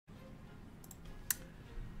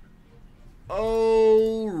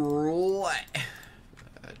Oh, right.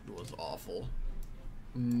 That was awful.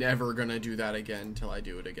 Never gonna do that again until I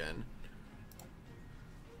do it again.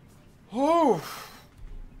 Oh.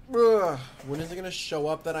 Ugh. When is it gonna show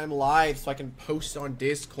up that I'm live so I can post on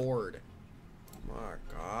Discord? My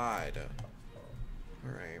God.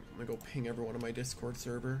 Alright, I'm gonna go ping everyone on my Discord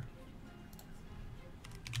server.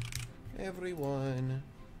 Everyone.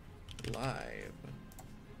 Live.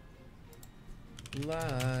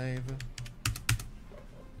 Live.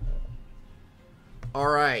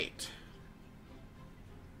 Alright.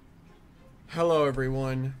 Hello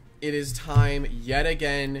everyone. It is time yet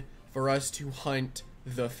again for us to hunt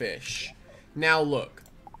the fish. Now look,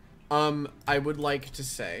 I would like to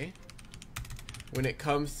say, when it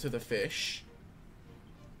comes to the fish,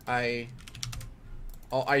 I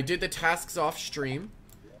did the tasks off stream,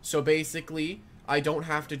 so basically I don't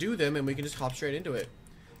have to do them and we can just hop straight into it.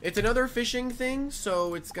 It's another fishing thing,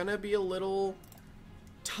 so it's gonna be a little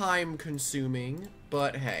time consuming,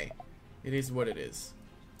 but hey, it is what it is.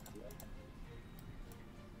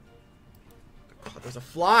 God, there's a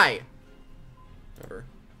fly! Whatever.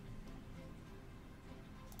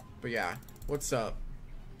 But yeah, what's up?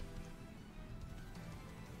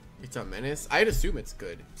 It's a menace? I'd assume it's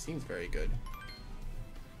good. It seems very good.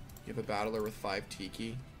 You have a battler with 5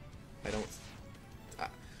 tiki. I don't...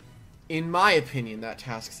 in my opinion, that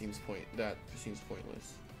task seems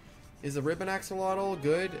pointless. Is the ribbon axolotl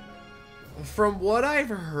good? From what I've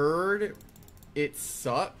heard, it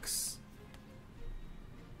sucks.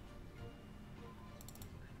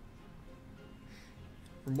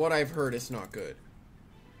 From what I've heard, it's not good.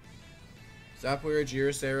 Zapoir,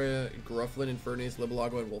 Giricera, Grufflin, Infernace,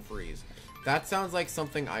 Libelago, and Wolfreeze. That sounds like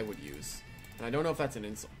something I would use. And I don't know if that's an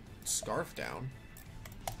insult. Scarf down.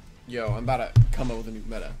 Yo, I'm about to come up with a new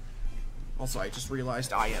meta. Also, I just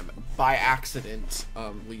realized I am, by accident,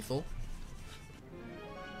 lethal.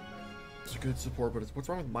 It's a good support, but what's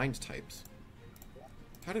wrong with mind types?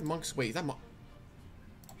 How did monks... Wait, is that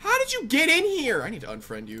how did you get in here? I need to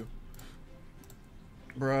unfriend you.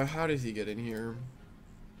 Bruh, how does he get in here?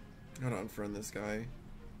 I gotta unfriend this guy.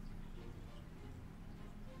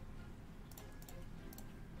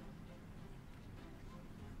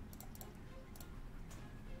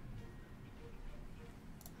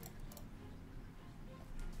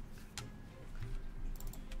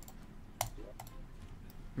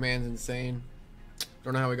 Man's insane.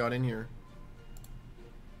 Don't know how he got in here.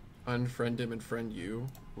 Unfriend him and friend you.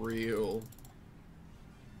 Real.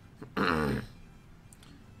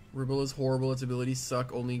 Ribble is horrible. Its abilities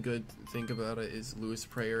suck. Only good think about it is Lewis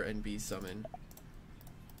Prayer and Bee Summon.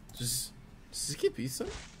 Does it get Bee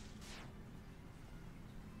Summon?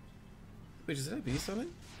 Wait, does it have Bee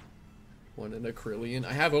Summon? One and a Krillian.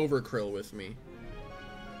 I have Overkrill with me.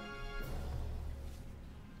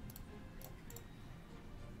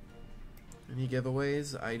 Any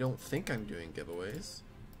giveaways? I don't think I'm doing giveaways.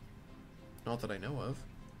 Not that I know of.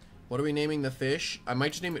 What are we naming the fish? I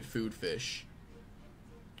might just name it Food Fish.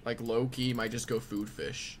 Like low-key, might just go Food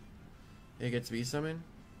Fish. It gets Bee Summon?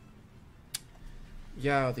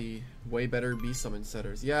 Yeah, the way better Bee Summon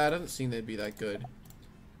setters. Yeah, it doesn't seem they'd be that good.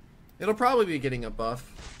 It'll probably be getting a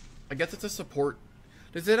buff. I guess it's a support.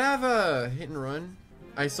 Does it have a hit and run?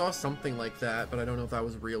 I saw something like that, but I don't know if that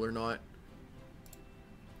was real or not.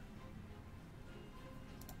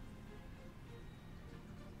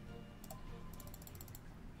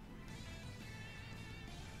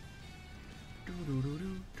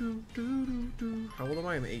 How old am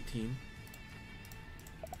I? I'm 18.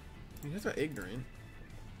 I mean, that's not ignorant.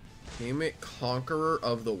 Name it Conqueror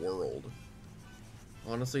of the World.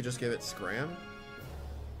 Honestly, just give it Scram?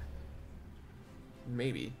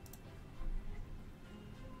 Maybe.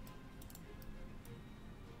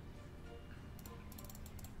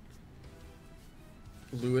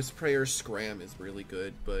 Lewis Prayer Scram is really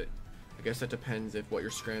good, but I guess that depends if what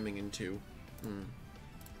you're scramming into.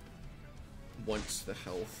 Wants the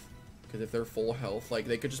health. Because if they're full health, like,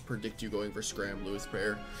 they could just predict you going for Scram Lewis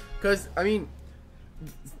Prayer. Because, I mean,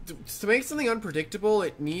 to make something unpredictable,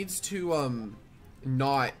 it needs to,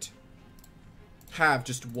 not have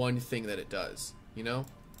just one thing that it does, you know?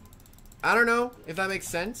 I don't know if that makes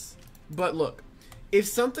sense, but look, if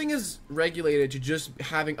something is regulated to just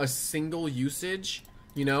having a single usage,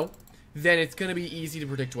 you know, then it's going to be easy to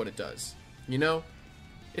predict what it does, you know?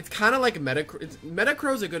 It's kind of like Metacrow.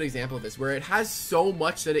 Metacrow's a good example of this, where it has so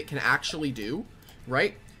much that it can actually do,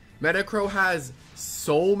 right? Metacrow has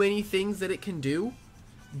so many things that it can do,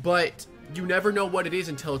 but you never know what it is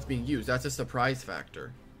until it's being used. That's a surprise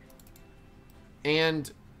factor. And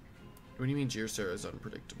what do you mean Giricera is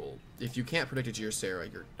unpredictable? If you can't predict a Giricera,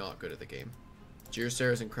 you're not good at the game.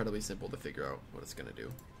 Geosera is incredibly simple to figure out what it's gonna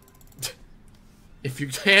do. If you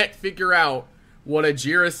can't figure out what a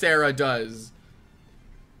Geosera does,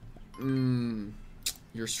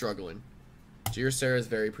 you're struggling. Geosera is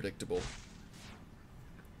very predictable.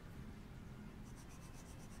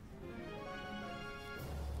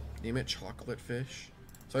 Name it chocolate fish.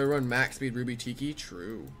 So I run max speed Ruby Tiki.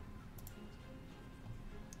 True.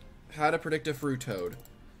 How to predict a Fruitoad.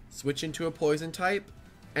 Switch into a poison type,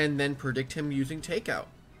 and then predict him using takeout.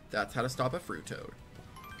 That's how to stop a Fruitoad.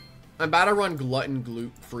 I'm about to run Glutton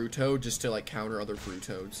Gloop Fruitoad just to like counter other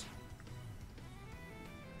Fruitoads.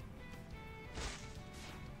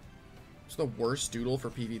 It's the worst doodle for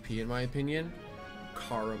PvP in my opinion.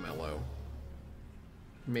 Caramello.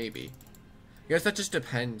 Maybe. I guess that just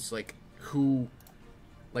depends, like, who,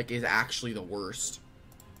 like, is actually the worst.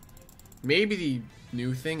 Maybe the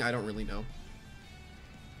new thing, I don't really know.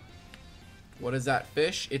 What is that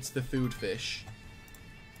fish? It's the food fish.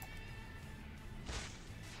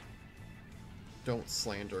 Don't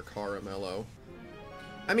slander Caramello.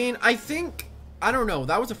 I mean, I think, I don't know,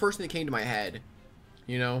 that was the first thing that came to my head.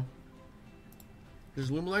 You know? Does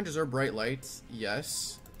Lumaline deserve bright lights?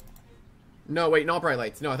 Yes. No, wait, not bright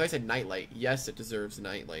lights. No, I thought I said nightlight. Yes, it deserves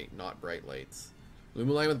nightlight, not bright lights.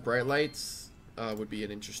 Lumaline with bright lights would be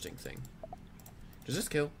an interesting thing. Does this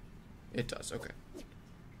kill? It does, okay.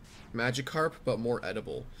 Magikarp, but more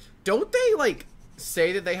edible. Don't they, like,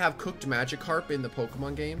 say that they have cooked Magikarp in the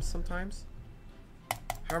Pokemon games sometimes?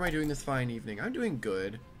 How am I doing this fine evening? I'm doing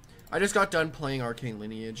good. I just got done playing Arcane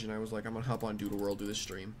Lineage, and I was like, I'm gonna hop on Doodle World, do this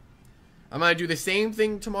stream. I'm gonna do the same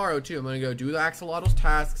thing tomorrow, too. I'm gonna go do the Axolotl's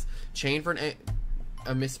tasks, chain for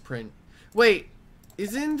a misprint. Wait,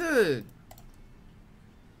 isn't the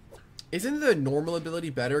normal ability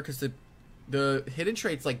better? Because the hidden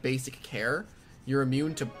trait's like basic care. You're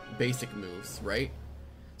immune to basic moves, right?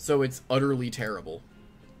 So it's utterly terrible.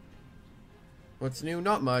 What's new?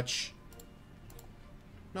 Not much.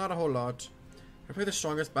 Not a whole lot. I play the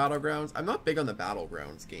strongest Battlegrounds. I'm not big on the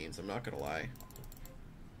Battlegrounds games, I'm not gonna lie.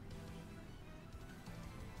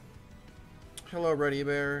 Hello, Ready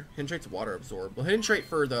Bear. Hidden trait's water absorb. Well, hidden trait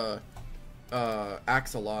for the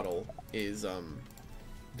Axolotl is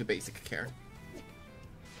the basic care.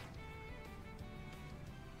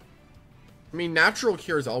 I mean, natural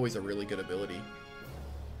cure is always a really good ability.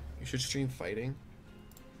 You should stream fighting.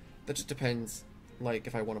 That just depends, like,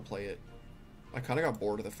 if I want to play it. I kind of got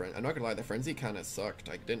bored of the frenzy. I'm not gonna lie, the frenzy kind of sucked.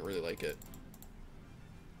 I didn't really like it.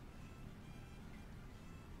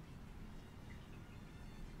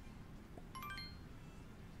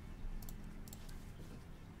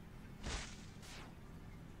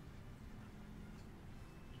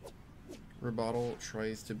 Rebottle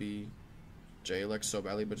tries to be J-Lex so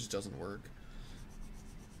badly, but it just doesn't work.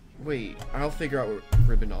 Wait, I'll figure out what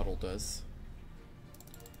Ribbonottle does.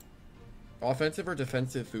 Offensive or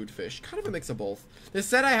defensive food fish? Kind of a mix of both. The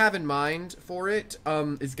set I have in mind for it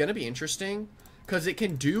is going to be interesting, because it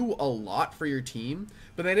can do a lot for your team,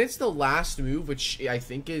 but then it's the last move, which I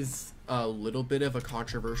think is a little bit of a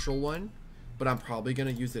controversial one, but I'm probably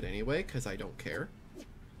going to use it anyway, because I don't care.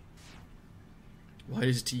 Why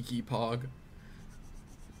does Tiki Pog?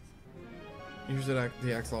 Here's what the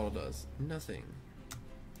Axolotl does. Nothing.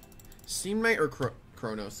 Steam Knight or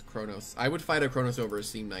Chronos? Chronos. I would fight a Chronos over a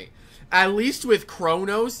Steam Knight. At least with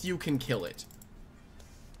Chronos, you can kill it.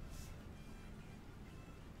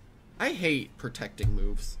 I hate protecting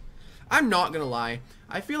moves. I'm not gonna lie.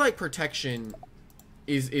 I feel like protection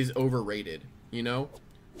is overrated, you know?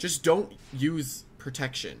 Just don't use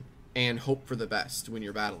protection and hope for the best when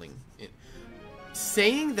you're battling it.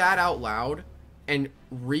 Saying that out loud and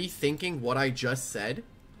rethinking what I just said,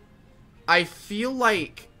 I feel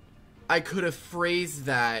like I could have phrased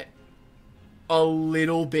that a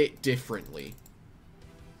little bit differently.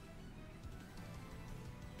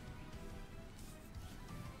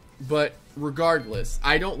 But regardless,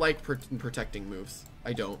 I don't like protecting moves.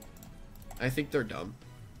 I don't. I think they're dumb.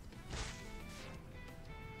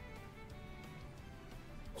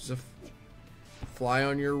 There's a fly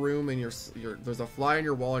on your room and there's a fly on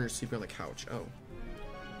your wall and you're sleeping on the couch. Oh.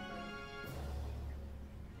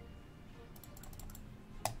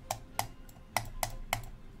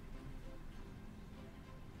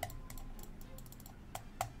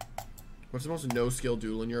 What's the most no-skill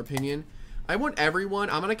doodle in your opinion? I want everyone,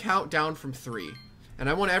 I'm going to count down from 3. And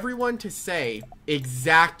I want everyone to say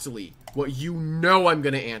exactly what you know I'm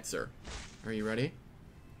going to answer. Are you ready?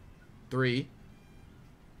 3,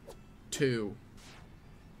 2,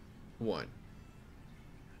 1.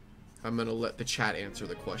 I'm going to let the chat answer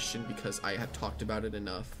the question because I have talked about it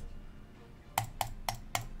enough.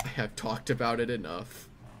 I have talked about it enough.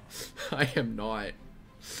 I am not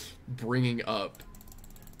bringing up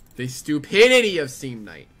the stupidity of Seam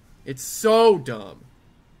Knight. It's so dumb.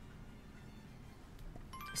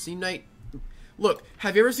 Seam Knight... Look,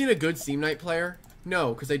 have you ever seen a good Seam Knight player?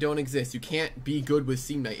 No, because they don't exist. You can't be good with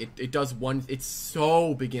Seam Knight. It does one... It's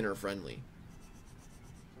so beginner friendly.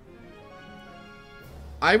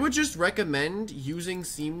 I would just recommend using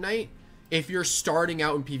Seam Knight if you're starting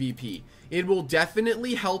out in PvP. It will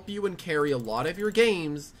definitely help you and carry a lot of your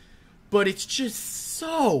games, but it's just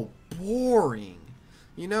so boring.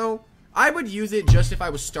 You know? I would use it just if I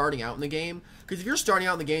was starting out in the game, because if you're starting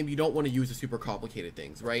out in the game, you don't want to use the super complicated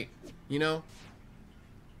things, right? You know?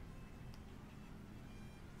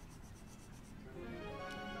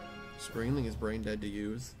 Springling is brain dead to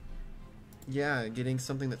use. Yeah, getting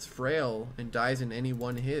something that's frail and dies in any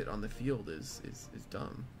one hit on the field is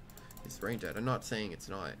dumb. It's brain dead. I'm not saying it's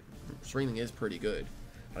not. Springling is pretty good,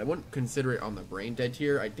 but I wouldn't consider it on the brain dead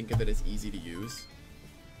tier. I'd think of it as easy to use,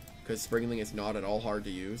 because Springling is not at all hard to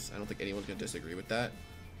use. I don't think anyone's going to disagree with that.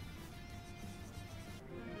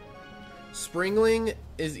 Springling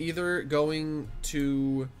is either going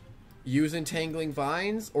to use Entangling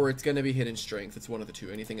Vines, or it's going to be Hidden Strength. It's one of the two.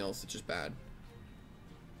 Anything else, it's just bad.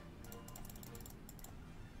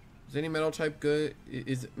 Is any metal type good?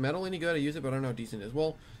 Is metal any good? I use it, but I don't know how decent it is.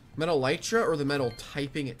 Well, metal Lytra or the metal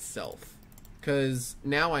typing itself? Because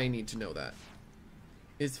now I need to know that.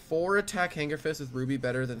 Is 4 attack Hanger Fist with Ruby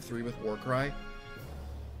better than 3 with Warcry?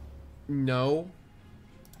 No.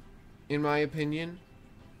 In my opinion.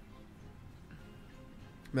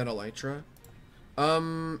 Metal Lytra.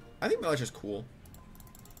 I think Metal Lytra's cool.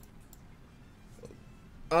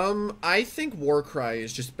 I think Warcry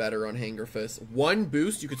is just better on Hanger Fist. One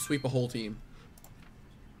boost, you could sweep a whole team.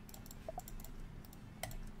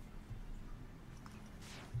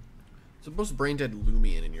 It's the most brain dead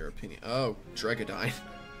Lumion in your opinion. Oh, Dregadine.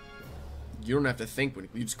 You don't have to think when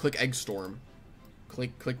you just click Egg Storm.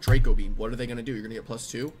 Click Draco Beam. What are they gonna do? You're gonna get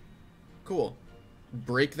 +2? Cool.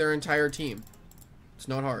 Break their entire team. It's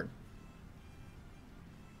not hard.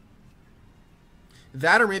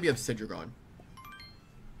 That or maybe Obsidian.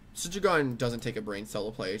 Obsidian doesn't take a brain cell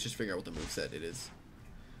to play. It's just figure out what the moveset it is.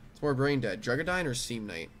 It's more brain dead. Dregadine or Seam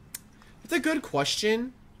Knight? It's a good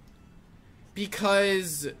question.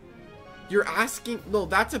 Because you're asking... No,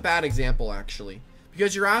 that's a bad example, actually.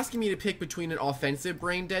 Because you're asking me to pick between an offensive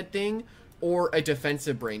brain dead thing or a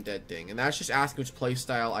defensive brain dead thing. And that's just asking which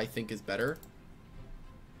playstyle I think is better.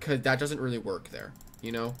 Because that doesn't really work there,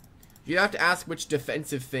 you know? You have to ask which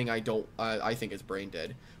defensive thing I think is brain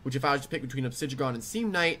dead. Which, if I was to pick between Obsidian and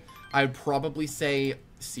Seam Knight, I would probably say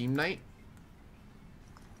Seam Knight.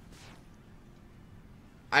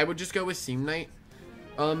 I would just go with Seam Knight.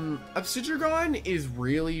 Obsidian is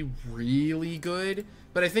really, really good.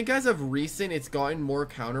 But I think as of recent, it's gotten more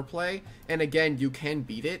counterplay. And again, you can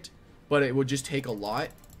beat it, but it would just take a lot.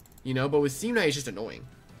 You know, but with Seam Knight, it's just annoying.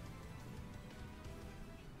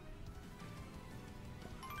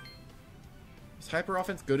 Is hyper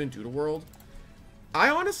offense good in Doodle World? I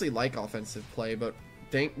honestly like offensive play, but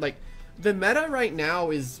the meta right now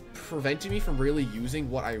is preventing me from really using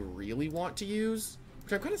what I really want to use,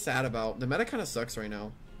 which I'm kind of sad about. The meta kind of sucks right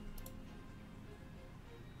now.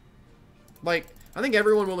 Like, I think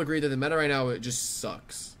everyone will agree that the meta right now, it just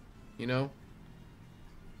sucks, you know?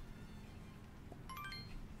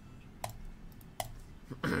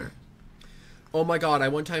 Oh my god, I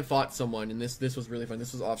one time fought someone, and this was really fun.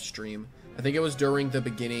 This was off stream. I think it was during the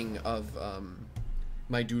beginning of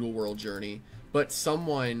my Doodle World journey, but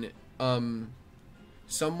someone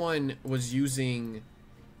was using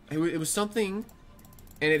it was something,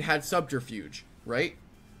 and it had subterfuge, right?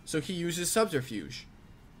 So he uses subterfuge,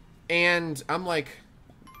 and I'm like,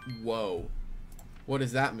 whoa, what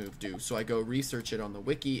does that move do? So I go research it on the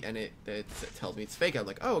wiki, and it tells me it's fake out. I'm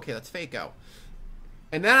like, oh, okay, that's fake out.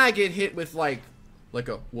 And then I get hit with like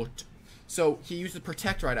a what? So he uses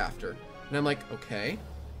protect right after, and I'm like, okay.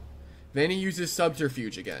 Then he uses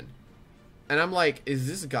subterfuge again, and I'm like, is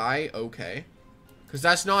this guy okay? Because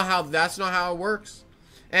that's not how it works.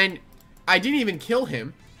 And I didn't even kill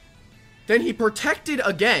him. Then he protected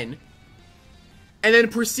again, and then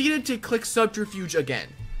proceeded to click subterfuge again.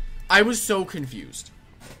 I was so confused.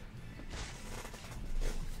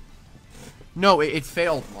 No, it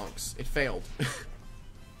failed, monks. It failed.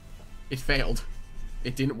 It failed.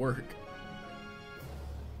 It didn't work.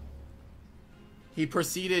 He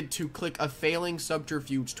proceeded to click a failing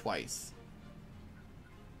subterfuge twice.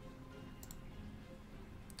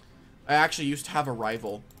 I actually used to have a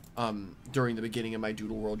rival during the beginning of my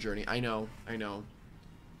Doodle World journey. I know.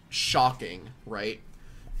 Shocking, right?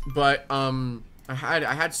 But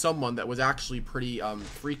I had someone that was actually pretty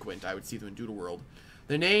frequent. I would see them in Doodle World.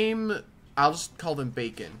 The name, I'll just call them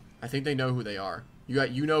Bacon. I think they know who they are.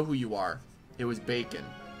 You know who you are. It was Bacon.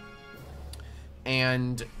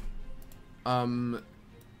 And I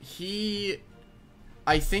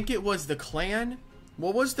think it was the clan.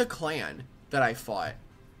 What was the clan that I fought?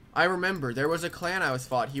 I remember there was a clan I was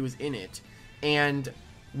fought. He was in it, and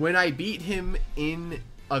when I beat him in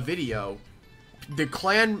a video, the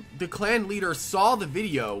clan leader saw the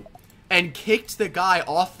video and kicked the guy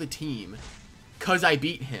off the team because I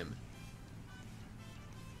beat him.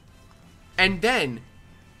 And then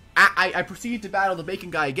I proceeded to battle the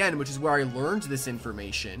Bacon guy again, which is where I learned this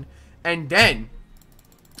information. And then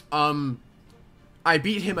I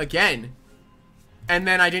beat him again, and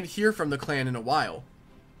then I didn't hear from the clan in a while.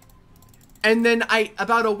 And then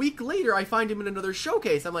about a week later, I find him in another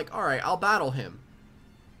showcase. I'm like, alright, I'll battle him.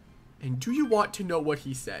 And do you want to know what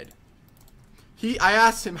he said? I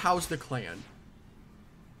asked him, how's the clan?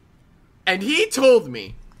 And he told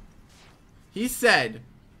me. He said,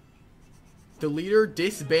 the leader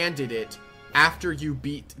disbanded it after you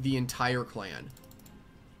beat the entire clan.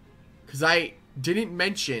 Because I didn't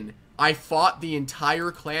mention I fought the entire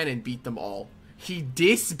clan and beat them all. He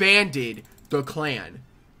disbanded the clan.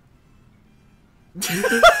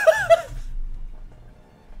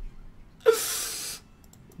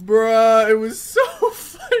 Bruh, it was so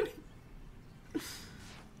funny.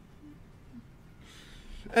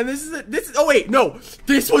 And oh wait, no,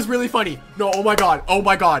 this was really funny. No, oh my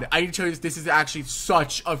god, I need to tell you this is actually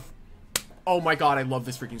such a, oh my god, I love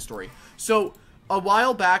this freaking story. So, a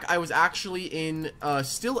while back, I was actually in,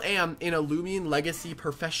 still am, in a Lumion Legacy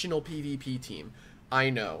professional PvP team. I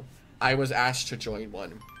know, I was asked to join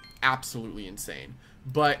one. Absolutely insane.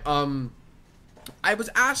 But, I was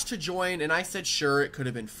asked to join, and I said sure, it could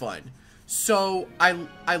have been fun. So,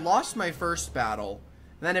 I lost my first battle,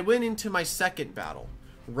 and then I went into my second battle,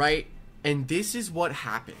 right? And this is what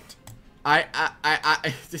happened.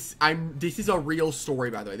 This is a real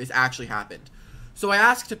story, by the way. This actually happened. So I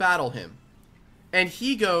asked to battle him, and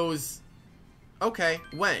he goes, okay,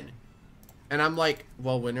 when? And I'm like,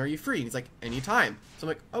 well, when are you free? And he's like, anytime. So I'm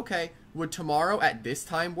like, okay, would tomorrow at this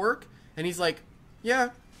time work? And he's like, yeah,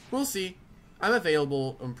 we'll see. I'm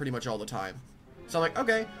available pretty much all the time. So I'm like,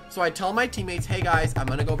 okay. So I tell my teammates, hey guys, I'm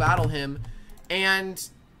gonna go battle him. And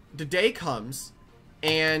the day comes,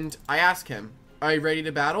 and I ask him, are you ready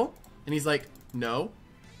to battle? And he's like, no.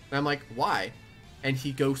 And I'm like, why? And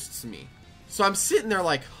he ghosts me. So I'm sitting there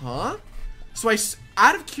like, huh? So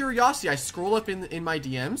out of curiosity, I scroll up in my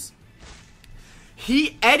DMs.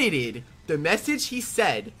 He edited the message he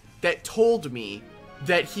said that told me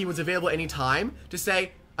that he was available anytime to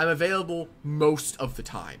say, I'm available most of the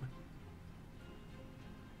time.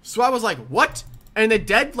 So I was like, what? And the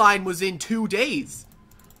deadline was in 2 days.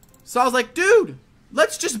 So I was like, dude,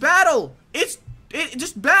 let's just battle.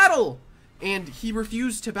 Just battle. And he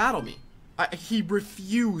refused to battle me. He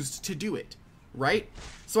refused to do it, right?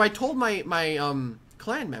 So I told my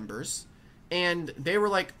clan members, and they were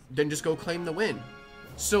like, then just go claim the win.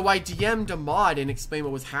 So I DM'd a mod and explained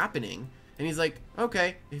what was happening, and he's like,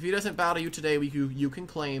 okay, if he doesn't battle you today, you can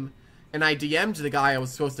claim. And I DM'd the guy I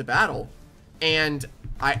was supposed to battle, and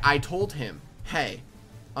I told him, hey,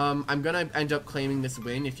 I'm gonna end up claiming this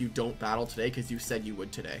win if you don't battle today, because you said you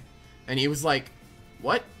would today. And he was like,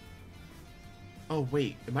 what? Oh,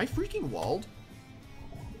 wait, am I freaking walled?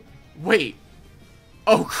 Wait.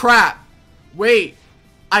 Oh, crap. Wait.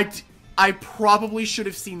 I probably should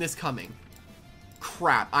have seen this coming.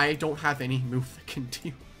 Crap, I don't have any move that can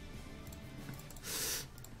deal.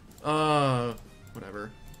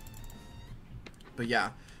 Whatever. But yeah.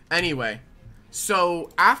 Anyway. So,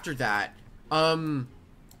 after that,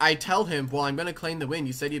 I tell him, well, I'm gonna claim the win.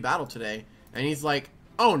 You said you battled today. And he's like,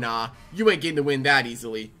 oh, nah. You ain't getting the win that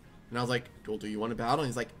easily. And I was like, well, do you want to battle? And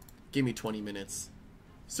he's like, give me 20 minutes.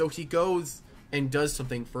 So he goes and does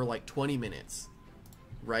something for like 20 minutes.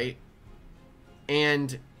 Right?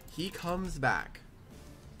 And he comes back.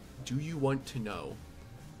 Do you want to know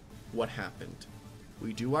what happened?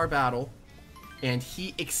 We do our battle. And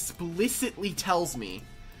he explicitly tells me,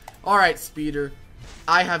 alright, Speeder,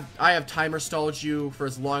 I have timer stalled you for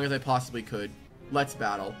as long as I possibly could. Let's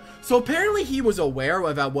battle. So apparently he was aware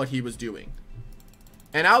about what he was doing.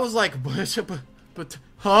 And I was like, but,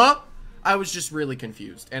 huh? I was just really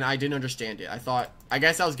confused, and I didn't understand it. I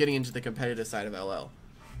guess I was getting into the competitive side of LL.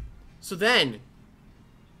 So then,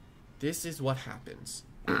 this is what happens.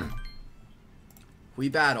 We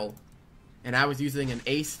battle, and I was using an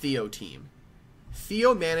Ace Theo team.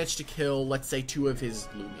 Theo managed to kill, let's say, 2 of his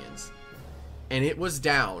Lumions. And it was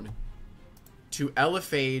down to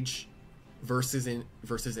Elephage versus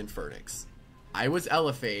Infernix. I was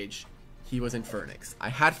Elephage, he was Infernix. I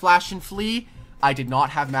had Flash and Flee, I did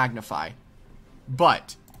not have Magnify.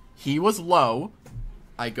 But he was low.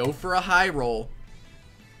 I go for a high roll.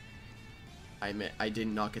 I did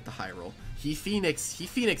not get the high roll. He Phoenix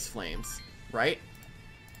Flames, right?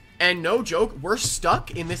 And no joke, we're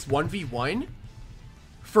stuck in this 1v1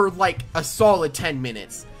 for like a solid 10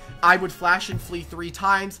 minutes. I would Flash and Flee 3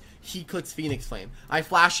 times, he clicks Phoenix Flame. I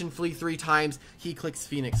Flash and Flee 3 times, he clicks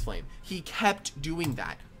Phoenix Flame. He kept doing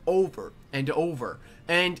that over and over.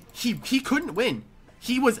 And he couldn't win.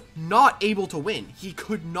 He was not able to win. He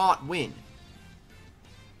could not win.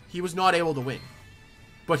 He was not able to win.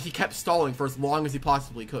 But he kept stalling for as long as he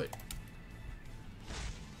possibly could.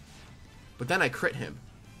 But then I crit him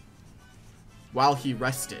while he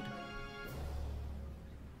rested.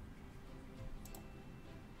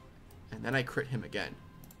 And then I crit him again.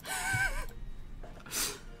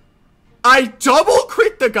 I double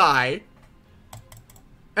crit the guy.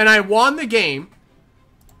 And I won the game.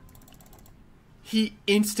 He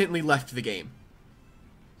instantly left the game.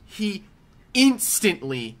 He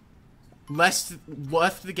instantly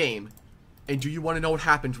left the game. And do you want to know what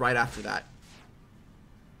happened right after that?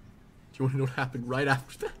 Do you want to know what happened right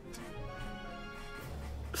after that?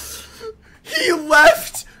 He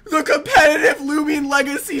left the competitive Lumion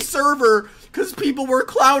Legacy server because people were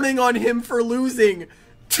clowning on him for losing.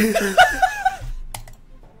 It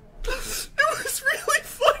was really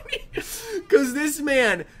funny because this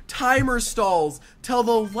man timer stalls till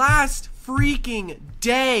the last freaking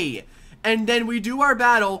day, and then we do our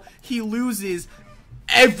battle, he loses.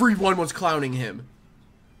 Everyone was clowning him.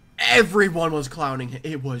 Everyone was clowning him.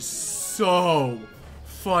 It was so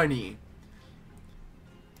funny.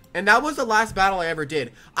 And that was the last battle I ever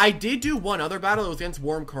did. I did do one other battle. It was against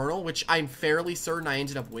Warm Kernel, which I'm fairly certain I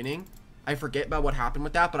ended up winning. I forget about what happened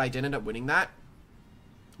with that, but I did end up winning that.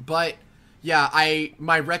 But yeah,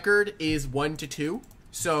 my record is 1-2.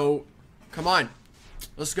 So come on,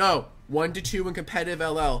 let's go. 1-2 in competitive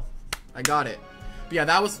LL. I got it. But yeah,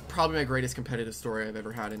 that was probably my greatest competitive story I've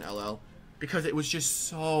ever had in LL because it was just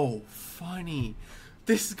so funny.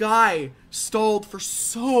 This guy stalled for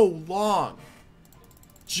so long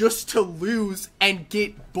just to lose and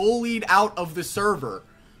get bullied out of the server.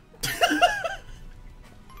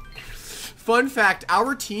 Fun fact,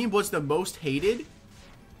 our team was the most hated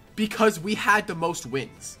because we had the most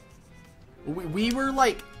wins. We were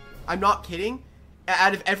like, I'm not kidding,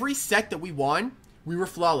 out of every set that we won, we were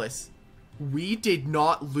flawless. We did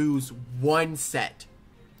not lose one set.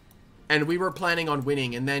 And we were planning on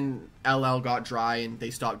winning, and then LL got dry and they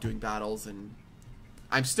stopped doing battles, and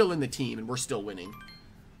I'm still in the team and we're still winning.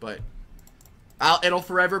 But it'll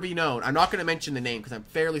forever be known. I'm not going to mention the name because I'm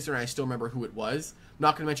fairly certain I still remember who it was. I'm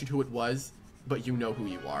not going to mention who it was, but you know who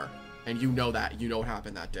you are. And you know that. You know what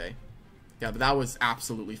happened that day. Yeah, but that was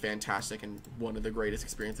absolutely fantastic and one of the greatest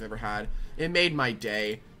experiences I've ever had. It made my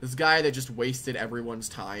day. This guy that just wasted everyone's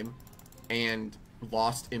time and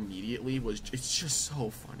lost immediately it's just so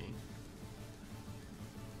funny.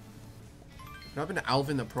 What happened to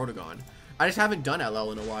Alvin the Protagon? I just haven't done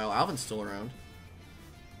LL in a while. Alvin's still around.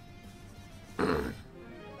 I'm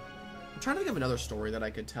trying to think of another story that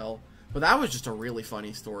I could tell, but that was just a really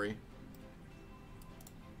funny story.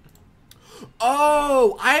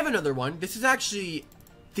 Oh, I have another one. This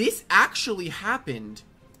actually happened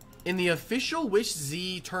in the official Wish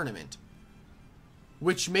Z tournament,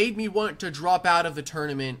 which made me want to drop out of the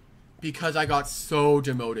tournament because I got so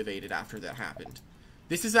demotivated after that happened.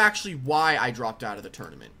 This is actually why I dropped out of the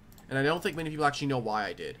tournament, and I don't think many people actually know why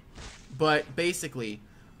I did. But basically,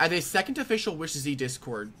 at the second official Wish Z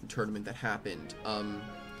Discord tournament that happened,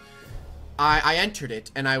 I entered it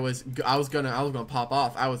and I was gonna pop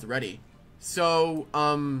off. I was ready. So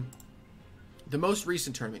the most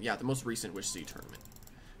recent tournament, yeah, the most recent Wish Z tournament.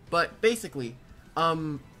 But basically,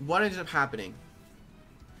 what ended up happening?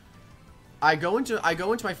 I go into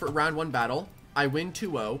my round 1 battle. I win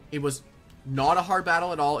 2-0. It was not a hard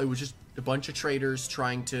battle at all. It was just a bunch of traders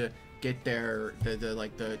trying to get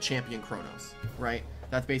the champion Chronos, right?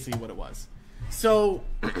 That's basically what it was. So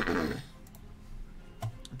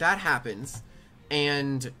that happens,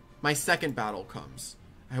 and my second battle comes.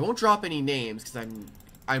 I won't drop any names because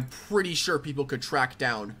I'm pretty sure people could track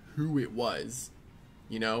down who it was,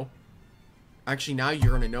 you know? Actually, now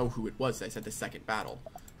you're gonna know who it was. I said the second battle.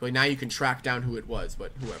 So now you can track down who it was,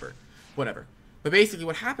 but whatever. But basically,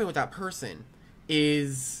 what happened with that person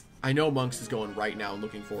is, I know Monks is going right now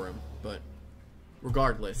looking for him, but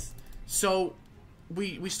regardless. So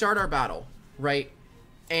we start our battle, right?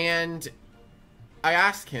 And I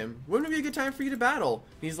ask him, when would be a good time for you to battle?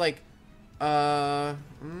 And he's like,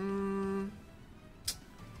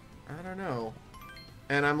 I don't know.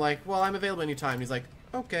 And I'm like, well, I'm available anytime. He's like,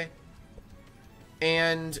 okay.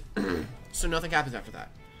 And so nothing happens after that.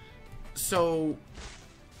 So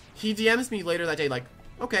he DMs me later that day like,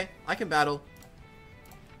 okay, I can battle.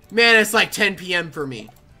 Man, it's like 10 p.m. for me.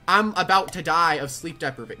 I'm about to die of sleep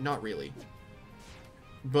deprivation. Not really.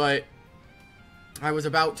 But I was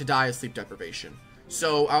about to die of sleep deprivation.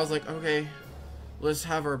 So I was like, okay, let's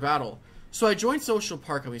have our battle. So I joined Social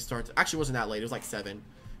Park and we start. Actually, it wasn't that late. It was like 7.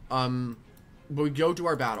 But we go to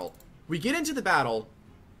our battle. We get into the battle,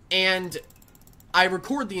 and I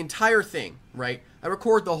record the entire thing, right? I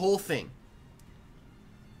record the whole thing.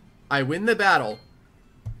 I win the battle.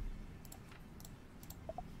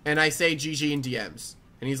 And I say GG in DMs.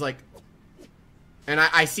 And he's like... And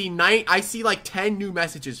I see like 10 new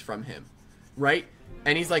messages from him, right?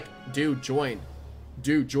 And he's like, dude, join.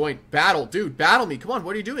 Dude, join. Battle. Dude, battle me. Come on,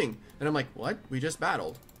 what are you doing? And I'm like, what? We just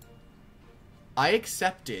battled. I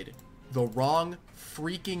accepted the wrong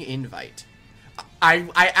freaking invite.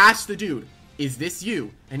 I asked the dude, is this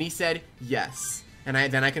you? And he said, yes. And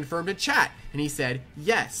then I confirmed in chat, and he said,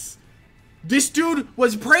 yes. This dude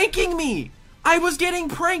was pranking me! I was getting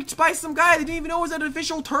pranked by some guy that didn't even know it was an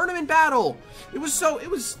official tournament battle! It was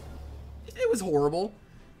horrible.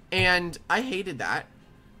 And I hated that.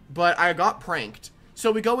 But I got pranked.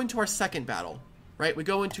 So we go into our second battle, right? We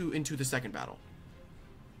go into the second battle.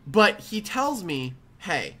 But he tells me,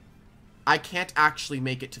 hey, I can't actually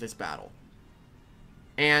make it to this battle.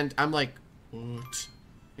 And I'm like, what?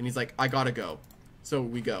 And he's like, I gotta go. So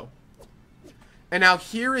we go. And now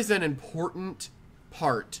here is an important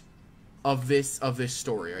part of this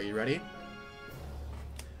story. Are you ready?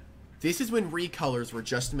 This is when recolors were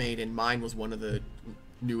just made and mine was one of the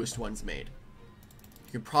newest ones made.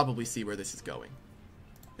 You can probably see where this is going.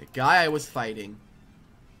 The guy I was fighting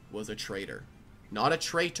was a traitor. Not a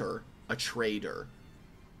traitor, a trader.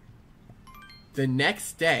 The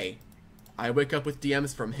next day, I wake up with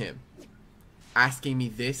DMs from him asking me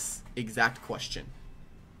this exact question.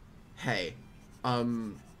 Hey,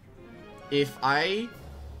 if I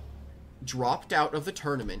dropped out of the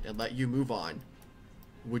tournament and let you move on,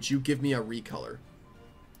 would you give me a recolor?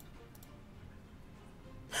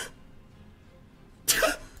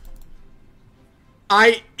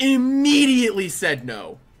 I immediately said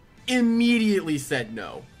no. Immediately said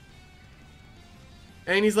no.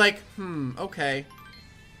 And he's like, okay.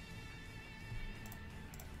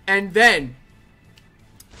 And then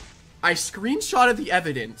I screenshotted the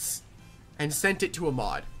evidence and sent it to a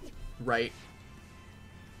mod, right?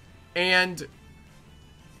 And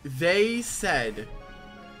they said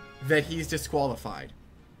that he's disqualified.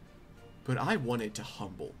 But I wanted to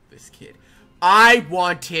humble this kid. I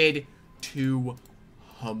wanted to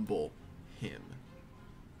humble him.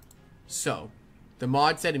 So, the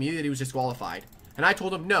mod said immediately he was disqualified. And I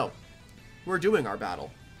told him, no, we're doing our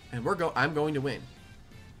battle. And I'm going to win.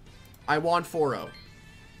 I won 4-0.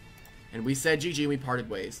 And we said GG and we parted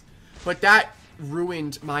ways. But that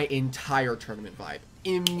ruined my entire tournament vibe.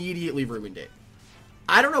 Immediately ruined it.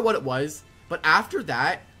 I don't know what it was, but after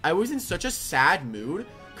that, I was in such a sad mood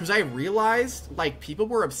because I realized, like, people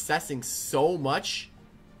were obsessing so much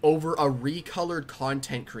over a recolored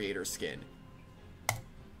content creator skin.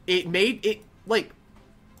 It made it, like,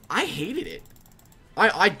 I hated it.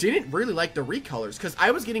 I didn't really like the recolors because I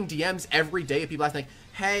was getting DMs every day of people asking, like,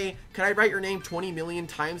 hey, can I write your name 20 million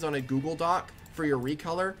times on a Google Doc for your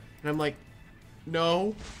recolor? And I'm like,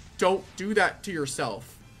 no, don't do that to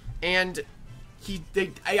yourself. And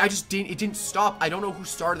I just didn't, it didn't stop. I don't know who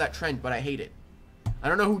started that trend, but I hate it. I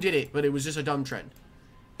don't know who did it, but it was just a dumb trend.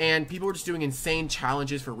 And people were just doing insane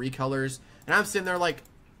challenges for recolors. And I'm sitting there like,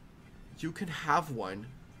 you can have one,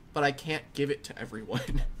 but I can't give it to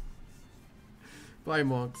everyone. Bye,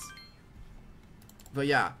 monks. But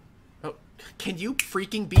yeah. Oh, can you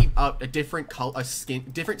freaking be a different color,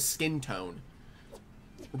 different skin tone?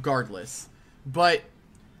 Regardless. But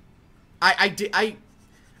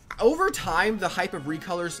over time, the hype of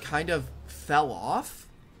recolors kind of fell off.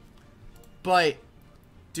 But,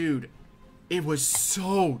 dude, it was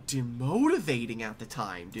so demotivating at the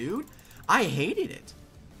time, dude. I hated it.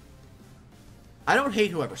 I don't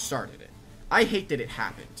hate whoever started it. I hate that it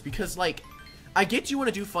happened. Because, like, I get you want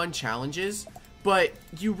to do fun challenges, but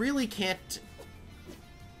you really can't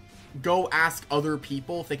go ask other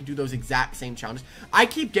people if they can do those exact same challenges. I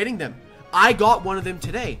keep getting them. I got one of them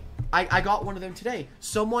today. I got one of them today.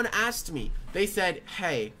 Someone asked me. They said,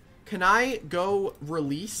 hey, can I go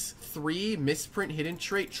release 3 misprint hidden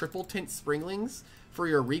trait triple tint springlings for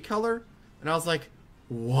your recolor? And I was like,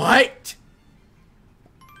 what?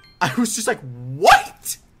 I was just like,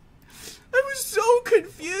 what? I was so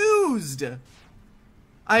confused.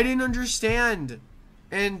 I didn't understand.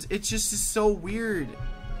 And it's just so weird.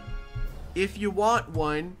 If you want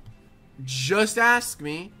one, just ask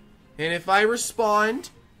me. And if I respond,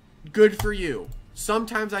 good for you.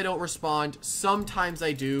 Sometimes I don't respond. Sometimes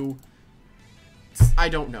I do. I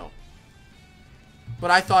don't know. But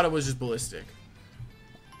I thought it was just ballistic.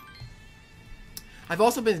 I've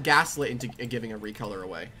also been gaslit into giving a recolor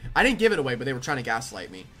away. I didn't give it away, but they were trying to gaslight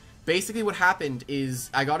me. Basically what happened is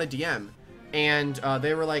I got a DM. And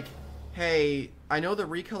they were like, hey, I know the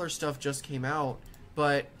recolor stuff just came out,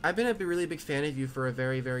 but I've been a really big fan of you for a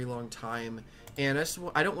very, very long time. And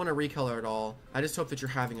I don't want to recolor at all. I just hope that you're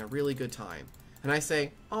having a really good time. And I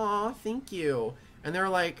say, aw, thank you. And they're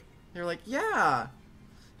like, yeah.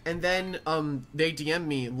 And then they DM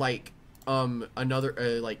me like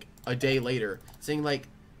like a day later, saying like,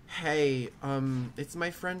 hey, it's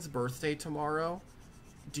my friend's birthday tomorrow.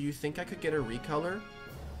 Do you think I could get a recolor?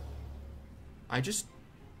 I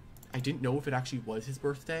didn't know if it actually was his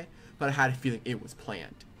birthday, but I had a feeling it was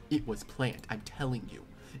planned. It was planned. I'm telling you.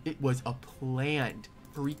 It was a planned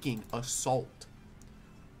freaking assault.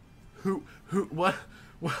 What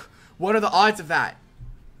are the odds of that?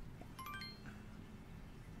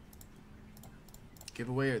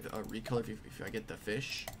 Giveaway or a recolor if I get the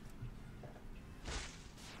fish?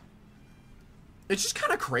 It's just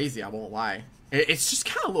kind of crazy, I won't lie. It's just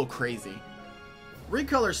kind of a little crazy.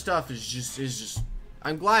 Recolor stuff is just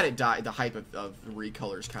I'm glad it died. The hype of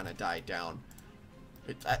recolors kind of died down.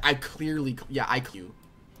 I clearly, yeah, I you,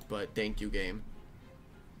 but thank you, game.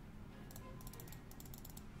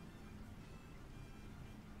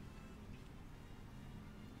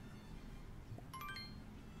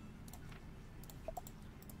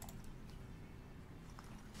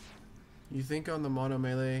 You think on the mono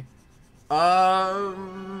melee?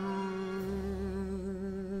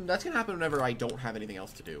 That's gonna happen whenever I don't have anything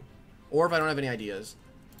else to do. Or if I don't have any ideas.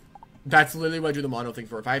 That's literally what I do the mono thing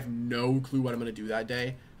for. If I have no clue what I'm gonna do that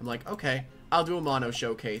day, I'm like, okay, I'll do a mono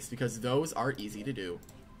showcase because those are easy to do.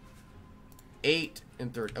 8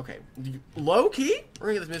 and 30. Okay. Low key?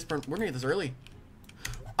 We're gonna get this we're gonna get this early.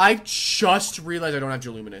 I just realized I don't have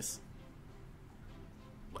Geoluminous.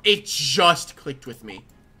 It just clicked with me.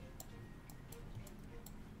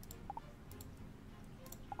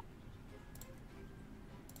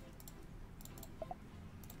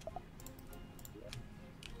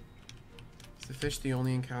 Is the fish the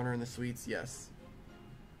only encounter in the suites? Yes.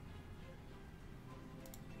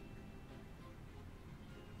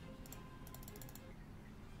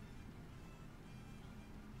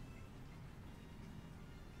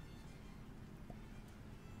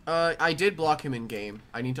 I did block him in game.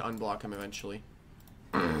 I need to unblock him eventually.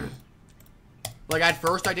 Like, at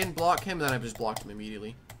first I didn't block him, then I just blocked him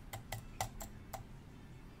immediately.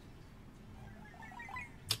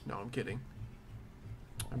 No, I'm kidding.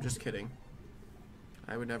 I'm just kidding.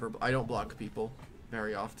 I would never... I don't block people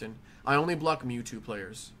very often. I only block Mewtwo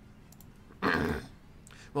players.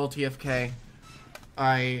 Well, TFK,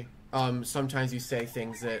 sometimes you say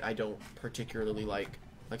things that I don't particularly like.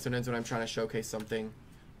 Like, sometimes when I'm trying to showcase something,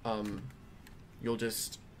 you'll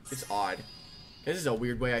just... It's odd. This is a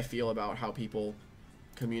weird way I feel about how people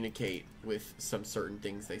communicate with some certain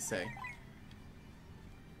things they say. I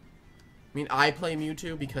mean, I play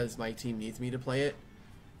Mewtwo because my team needs me to play it.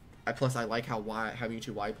 Plus, I like how Mewtwo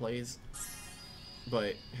Y plays.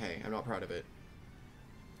 But, hey, I'm not proud of it.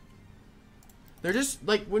 They're just,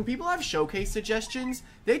 like, when people have showcase suggestions,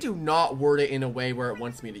 they do not word it in a way where it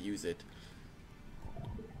wants me to use it.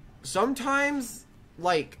 Sometimes,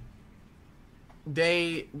 like,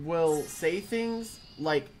 they will say things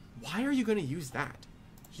like, why are you going to use that?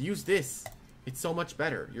 Use this. It's so much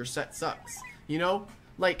better. Your set sucks. You know?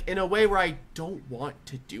 Like, in a way where I don't want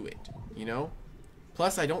to do it. You know?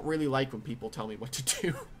 Plus, I don't really like when people tell me what to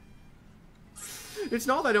do. It's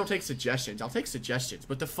not that I don't take suggestions. I'll take suggestions.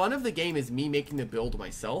 But the fun of the game is me making the build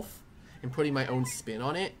myself and putting my own spin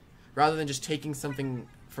on it, rather than just taking something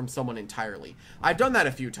from someone entirely. I've done that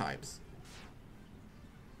a few times.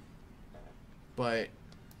 But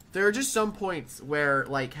there are just some points where,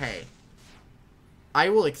 like, hey, I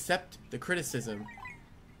will accept the criticism,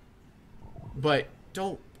 but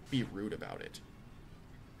don't be rude about it.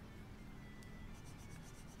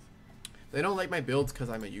 They don't like my builds because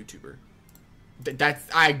I'm a YouTuber.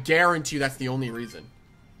 I guarantee you that's the only reason.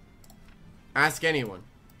 Ask anyone.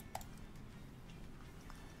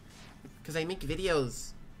 Because I make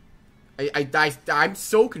videos. I'm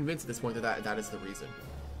so convinced at this point that is the reason.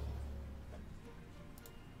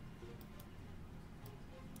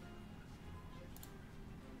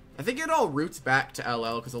 I think it all roots back to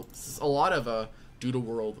LL, because a lot of Doodle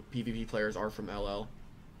World PvP players are from LL.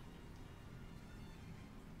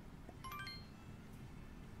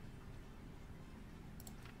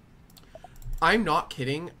 I'm not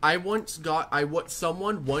kidding.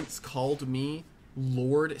 Someone once called me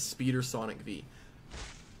Lord Speeder Sonic V.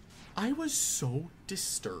 I was so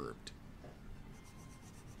disturbed.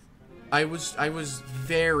 I was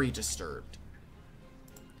very disturbed.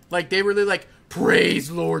 Like, they were like,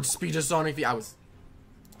 praise Lord Speeder Sonic V. I was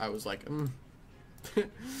like,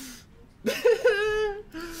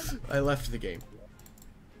 I left the game.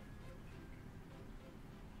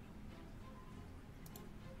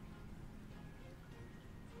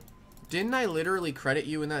 Didn't I literally credit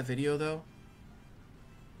you in that video, though?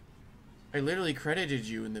 I literally credited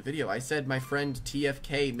you in the video. I said my friend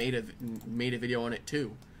TFK made a video on it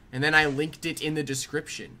too. And then I linked it in the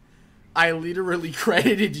description. I literally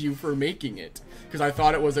credited you for making it. Because I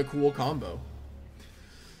thought it was a cool combo.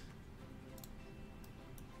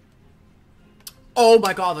 Oh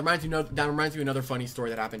my god, that reminds me of another funny story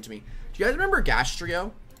that happened to me. Do you guys remember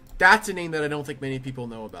Gastrio? That's a name that I don't think many people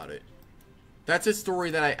know about it. That's a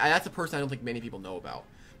story that that's a person I don't think many people know about.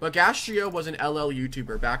 But Gastrio was an LL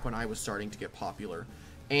YouTuber back when I was starting to get popular.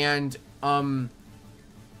 And, I'll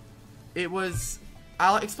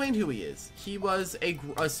explain who he is. He was a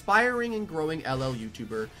aspiring and growing LL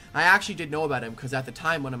YouTuber. I actually did know about him because at the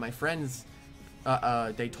time, one of my friends,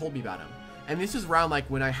 they told me about him. And this was around, like,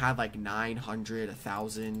 when I had, like, 900,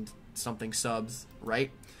 1,000 something subs, right?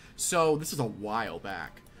 So, this was a while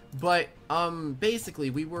back. But, basically,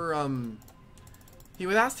 we were, he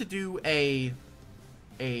was asked to do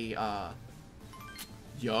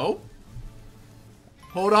yo?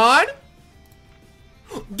 Hold on?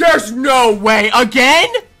 There's no way! Again?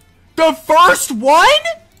 The first one?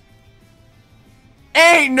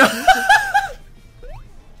 Ain't no...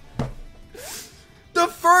 The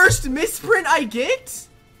first misprint I get?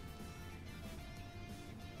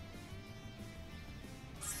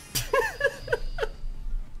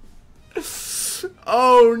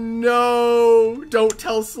 Oh no! Don't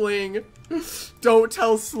tell Sling. Don't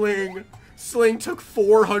tell Sling. Sling took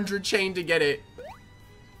 400 chain to get it.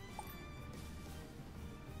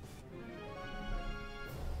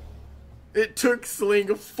 It took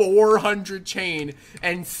Sling 400 chain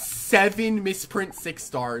and 7 misprint 6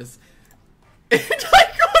 stars. And I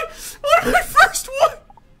got on my first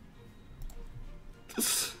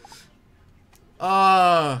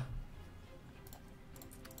one!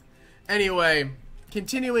 Anyway,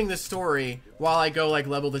 continuing the story while I go, like,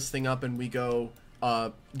 level this thing up and we go,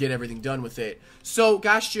 get everything done with it. So,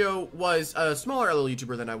 Gastrio was a smaller LL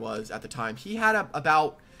YouTuber than I was at the time. He had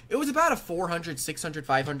about a 400, 600,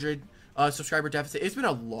 500 subscriber deficit. It's been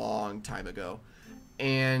a long time ago.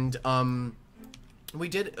 And, we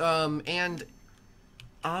did, I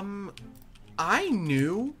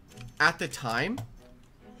knew at the time,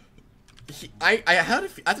 at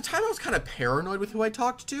the time I was kind of paranoid with who I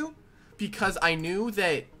talked to, because I knew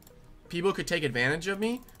that people could take advantage of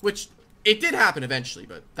me, which it did happen eventually,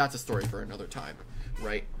 but that's a story for another time,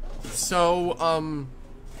 right? So,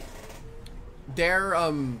 there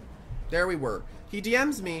we were. He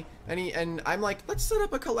DMs me, and I'm like, let's set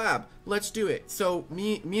up a collab. Let's do it. So,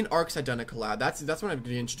 me and Arcs had done a collab. That's when I got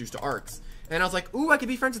introduced to Arcs. And I was like, ooh, I could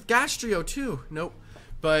be friends with Gastrio too. Nope.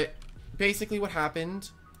 But basically what happened,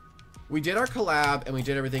 we did our collab and we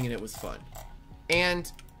did everything and it was fun.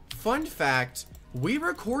 And fun fact, we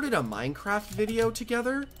recorded a Minecraft video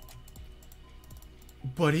together,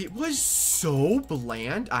 but it was so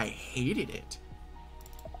bland, I hated it.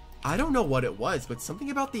 I don't know what it was, but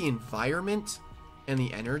something about the environment and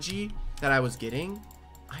the energy that I was getting,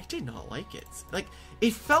 I did not like it. Like,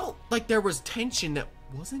 it felt like there was tension that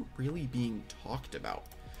wasn't really being talked about,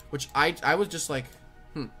 which I was just like,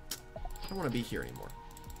 I don't want to be here anymore.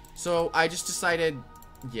 So I just decided,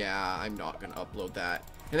 yeah, I'm not gonna upload that.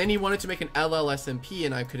 And then he wanted to make an LLSMP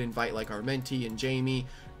and I could invite like Armenti and Jamie.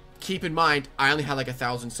 Keep in mind, I only had like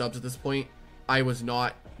 1,000 subs at this point. I was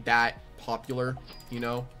not that popular, you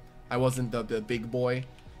know. I wasn't the big boy,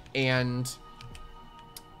 and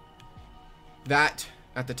that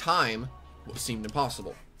at the time seemed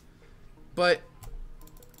impossible. But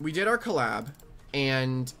we did our collab,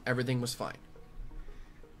 and everything was fine.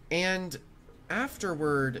 And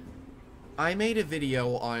afterward, I made a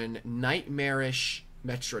video on Nightmarish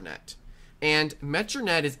Metronet. And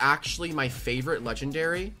Metronet is actually my favorite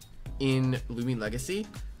legendary in Lumi Legacy.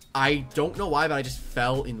 I don't know why, but I just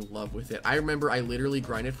fell in love with it. I remember I literally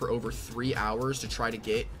grinded for over 3 hours to try to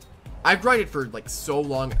get... I've grinded for like so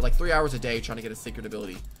long, like 3 hours a day trying to get a secret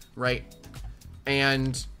ability, right?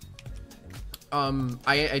 And...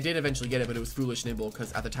 I did eventually get it, but it was Foolish Nimble,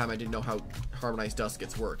 because at the time I didn't know how Harmonized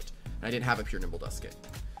Duskets worked. And I didn't have a pure Nimble Dusket.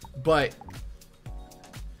 But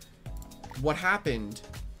what happened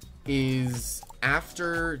is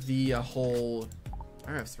after the whole...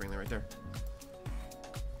 I have Springler right there.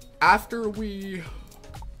 After we...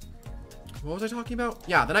 What was I talking about?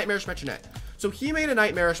 Yeah, the Nightmarish Metronet. So he made a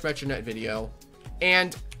Nightmarish Metronet video,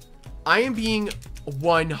 and I am being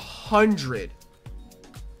 100%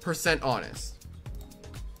 honest.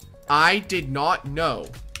 I did not know,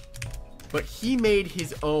 but he made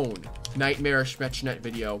his own Nightmarish Metronet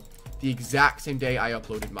video the exact same day I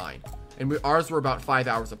uploaded mine. And ours were about 5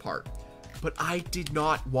 hours apart. But I did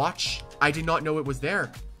not watch. I did not know it was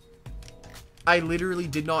there. I literally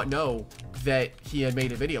did not know that he had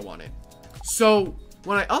made a video on it. So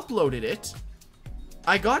when I uploaded it,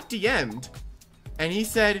 I got DM'd and he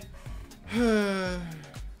said,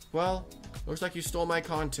 well, looks like you stole my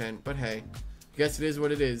content, but hey, guess it is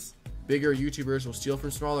what it is. Bigger YouTubers will steal from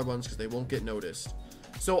smaller ones because they won't get noticed.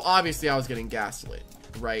 So obviously I was getting gaslit,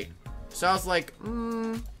 right? So I was like,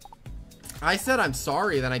 I said I'm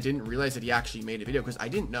sorry that I didn't realize that he actually made a video because I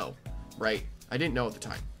didn't know, right? I didn't know at the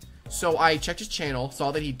time. So I checked his channel,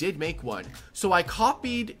 saw that he did make one. So I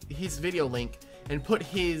copied his video link and put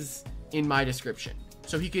his in my description.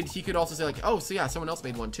 So he could also say like, oh, so yeah, someone else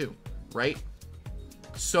made one too, right?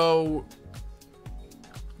 So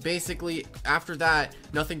basically after that,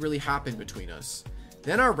 nothing really happened between us.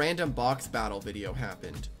 Then our random box battle video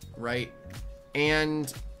happened, right?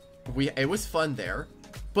 And it was fun there,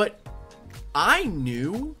 but I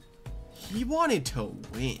knew he wanted to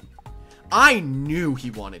win. I knew he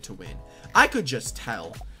wanted to win. I could just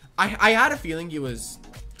tell. I had a feeling he was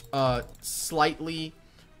slightly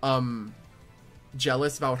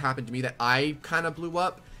jealous about what happened to me, that I kind of blew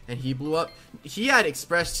up and he blew up. He had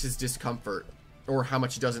expressed his discomfort or how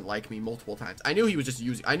much he doesn't like me multiple times. I knew he was just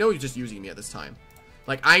using, I know he was just using me at this time.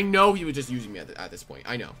 Like, I know he was just using me at this point.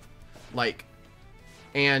 I know. Like,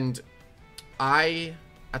 and I,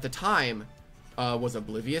 at the time, was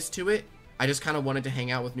oblivious to it. I just kind of wanted to hang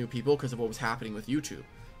out with new people because of what was happening with YouTube,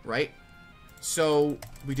 right? So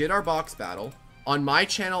we did our box battle. On my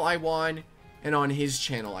channel I won, and on his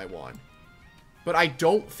channel I won. But I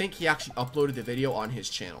don't think he actually uploaded the video on his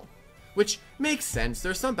channel, which makes sense.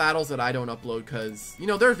 There's some battles that I don't upload because, you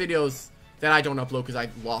know, there are videos that I don't upload because I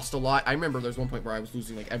lost a lot. I remember there's one point where I was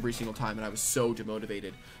losing like every single time and I was so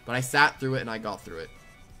demotivated, but I sat through it and I got through it.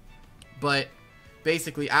 But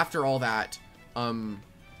basically after all that,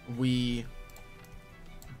 we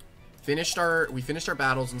finished our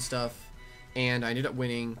battles and stuff, and I ended up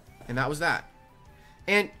winning, and that was that.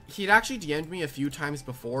 And he'd actually DM'd me a few times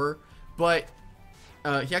before, but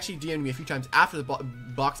he actually DM'd me a few times after the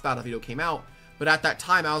box battle video came out. But at that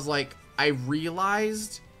time, I was like, I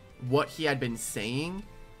realized what he had been saying,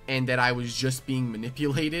 and that I was just being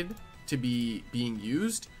manipulated to be being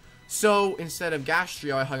used. So instead of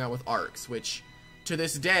Gastrio, I hung out with Arx, which to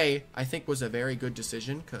this day I think was a very good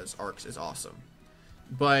decision because Arx is awesome.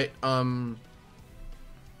 But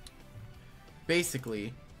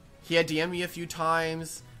basically he had DM'd me a few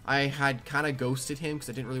times. I had kind of ghosted him because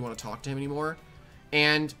I didn't really want to talk to him anymore.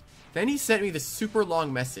 And then he sent me this super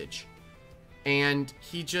long message, and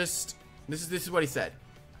he just, this is what he said.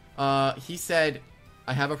 He said,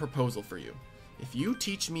 I have a proposal for you. If you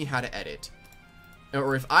teach me how to edit,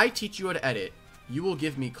 or if I teach you how to edit, you will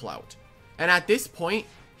give me clout. And at this point,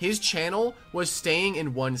 his channel was staying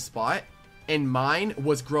in one spot, and mine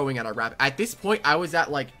was growing at a rapid. At this point, I was at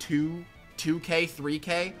like 2K,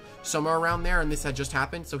 3K, somewhere around there, and this had just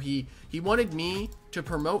happened. So he wanted me to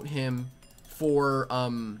promote him for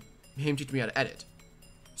him teaching me how to edit.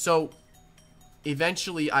 So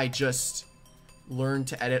eventually, I just learned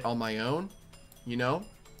to edit on my own, you know.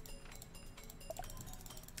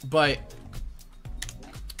 But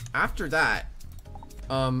after that,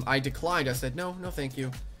 I declined. I said, no, thank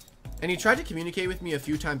you. And he tried to communicate with me a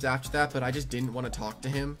few times after that, but I just didn't want to talk to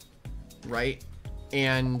him, right?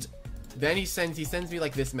 And then he sends me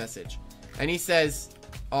like this message, and he says,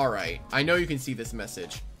 all right, I know you can see this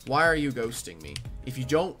message. Why are you ghosting me? If you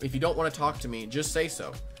don't want to talk to me, just say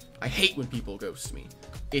so. I hate when people ghost me.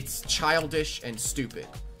 It's childish and stupid.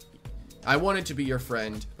 I wanted to be your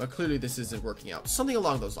friend, but clearly this isn't working out. Something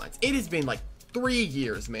along those lines. It has been like 3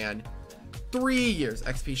 years, man. 3 years.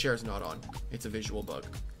 XP share is not on. It's a visual bug.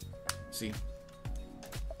 See?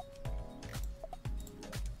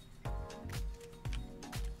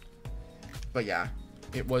 But yeah,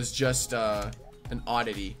 it was just an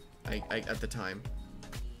oddity at the time.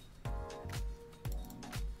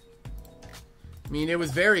 I mean, it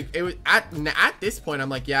was at this point, I'm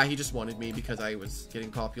like, yeah, he just wanted me because I was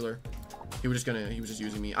getting popular. He was just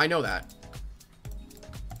using me. I know that.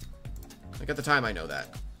 Like, at the time, I know that.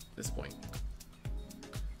 At this point.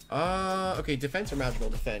 Okay, defense or magical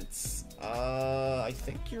defense? I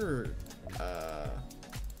think you're,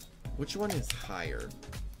 which one is higher?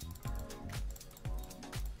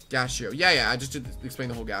 Gas shield. Yeah, I just did explain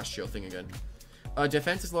the whole gas shield thing again.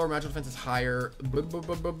 Defense is lower, magical defense is higher.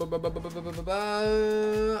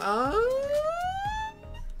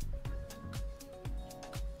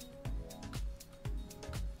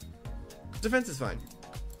 Defense is fine.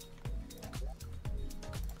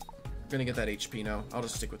 Gonna get that HP now. I'll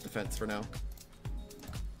just stick with defense for now.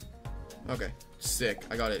 Okay, sick.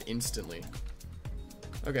 I got it instantly.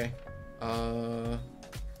 Okay.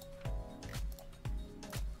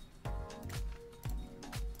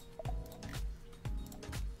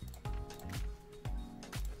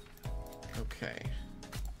 Okay.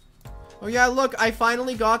 Oh yeah, look, I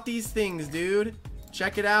finally got these things, dude.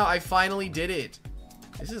 Check it out. I finally did it.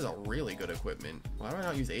 This is a really good equipment. Why do I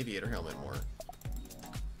not use aviator helmet more?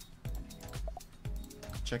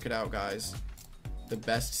 Check it out, guys. The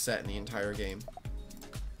best set in the entire game.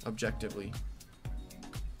 Objectively.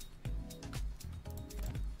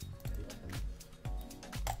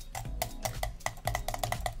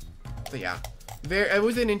 But yeah. It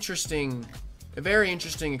was an interesting... a very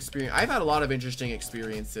interesting experience. I've had a lot of interesting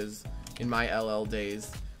experiences in my LL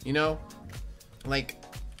days. You know? Like...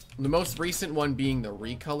 the most recent one being the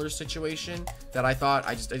recolor situation that I thought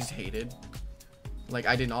I just hated. Like,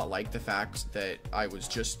 I did not like the fact that I was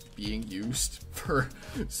just being used for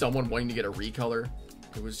someone wanting to get a recolor.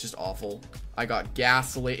 It was just awful. I got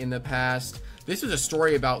gaslit in the past. This was a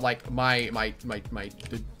story about like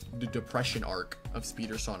the depression arc of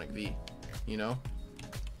Speeder Sonic V, you know?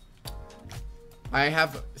 I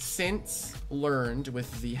have since learned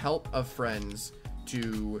with the help of friends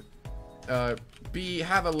to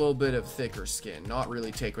have a little bit of thicker skin, not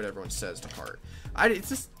really take what everyone says to heart. It's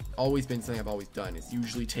just always been something I've always done, is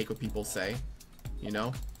usually take what people say, you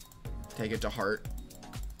know, take it to heart,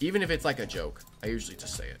 even if it's like a joke. I usually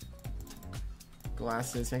just say it.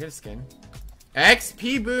 Glasses. Can I get a skin?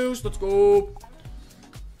 XP boost. Let's go.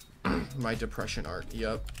 My depression arc.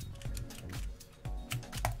 Yep.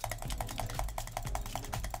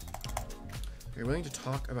 Are you willing to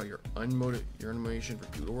talk about your unmotivation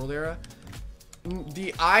for Doodle World era?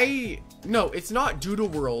 No, it's not Doodle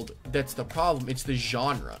World that's the problem. It's the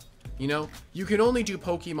genre. You know, you can only do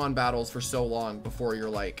Pokemon battles for so long before you're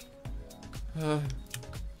like,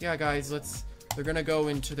 yeah, guys, they're gonna go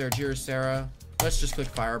into their Girasera. Let's just click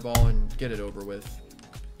Fireball and get it over with.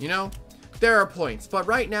 You know, there are points, but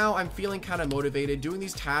right now I'm feeling kind of motivated. Doing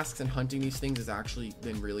these tasks and hunting these things has actually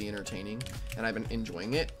been really entertaining, and I've been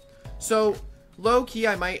enjoying it. So, low key,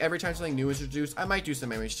 I might, every time something new is introduced, I might do some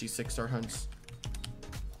MHT 6-star hunts.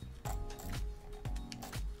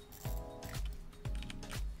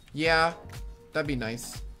 Yeah, that'd be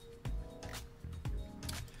nice.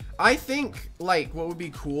 I think, like, what would be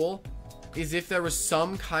cool is if there was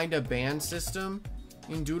some kind of ban system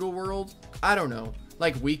in Doodle World. I don't know.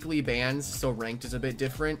 Like, weekly bans, so ranked is a bit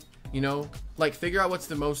different, you know? Like, figure out what's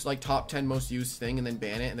the most, like, top 10 most used thing and then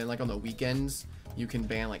ban it. And then, like, on the weekends, you can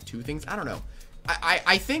ban, like, 2 things. I don't know.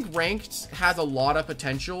 I think ranked has a lot of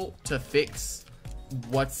potential to fix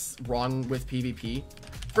what's wrong with PvP.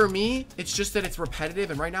 For me, it's just that it's repetitive,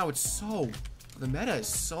 and right now it's so... the meta is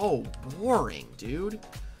so boring, dude.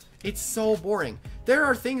 It's so boring. There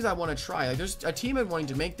are things I want to try. Like, there's a team I'm wanting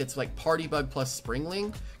to make that's like Party Bug plus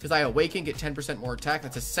Springling, because I awaken, get 10% more attack.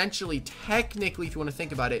 That's essentially, technically, if you want to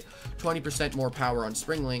think about it, 20% more power on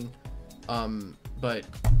Springling. But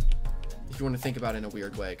if you want to think about it in a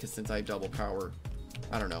weird way, because since I have double power,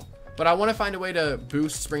 I don't know. But I want to find a way to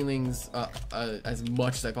boost Springlings as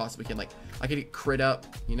much as I possibly can. Like, I could get crit up,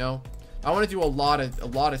 you know? I want to do a lot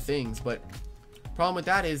of things, but problem with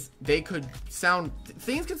that is things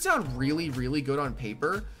can sound really, really good on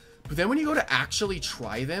paper, but then when you go to actually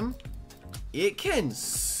try them, it can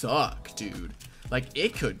suck, dude. Like,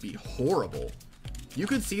 it could be horrible. You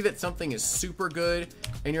could see that something is super good,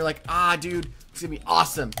 and you're like, ah, dude, it's gonna be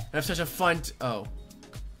awesome. I have such a fun oh.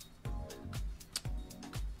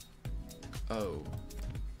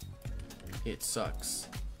 It sucks.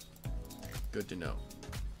 Good to know.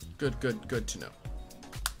 Good to know.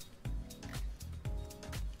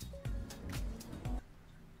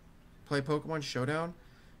 Play Pokemon Showdown?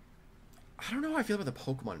 I don't know how I feel about the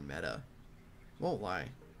Pokemon meta. Won't lie.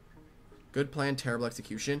 Good plan, terrible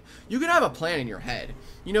execution. You can have a plan in your head.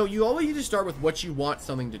 You know, you always need to start with what you want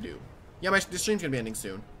something to do. Yeah, this stream's gonna be ending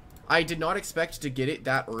soon. I did not expect to get it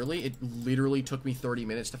that early. It literally took me 30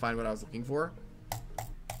 minutes to find what I was looking for.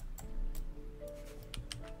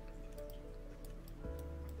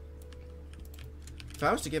 If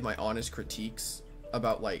I was to give my honest critiques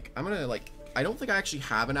about, like, I don't think I actually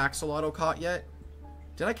have an Axolotl caught yet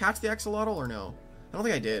Did I catch the axolotl or no? I don't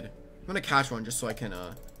think I did. I'm gonna catch one just so I can,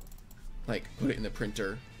 like, put it in the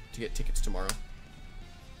printer to get tickets tomorrow.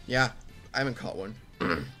 Yeah, I haven't caught one.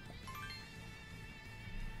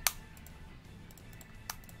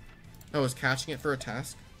 Oh, is catching it for a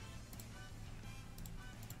task?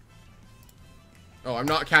 Oh, I'm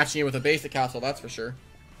not catching it with a basic castle, that's for sure.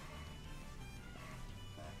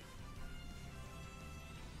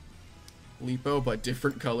 Lipo, but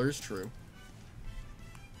different colors, true.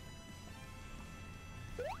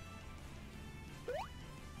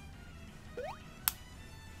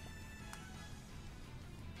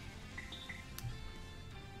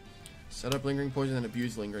 Set up lingering poison and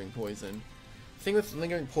abuse lingering poison. The thing with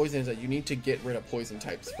lingering poison is that you need to get rid of poison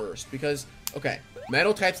types first. Because, okay,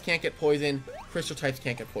 metal types can't get poisoned, crystal types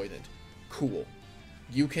can't get poisoned. Cool.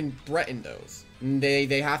 You can threaten those.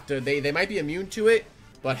 They might be immune to it,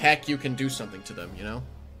 but heck, you can do something to them, you know?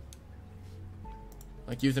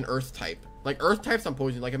 Like use an earth type. Like earth types on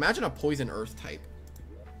poison. Like imagine a poison earth type.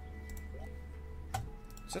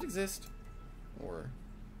 Does that exist? Or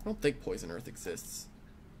I don't think poison earth exists.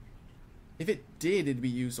 If it did, it'd be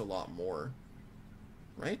used a lot more.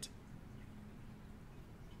 Right?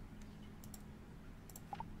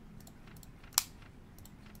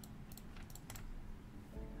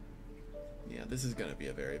 Yeah, this is gonna be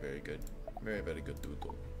a very, very good, very, very good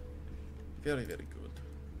doodle. Very, very good.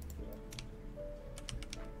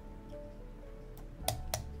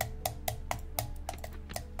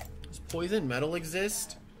 Does poison metal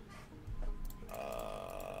exist?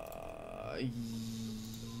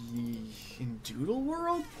 In Doodle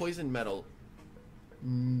World? Poison metal.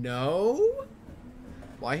 No?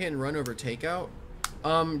 Why hit and run over takeout?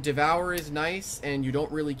 Devour is nice, and you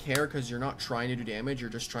don't really care because you're not trying to do damage, you're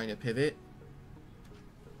just trying to pivot.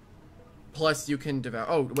 Plus, you can devour.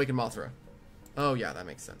 Oh, Awakened Mothra. Oh, yeah, that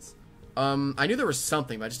makes sense. I knew there was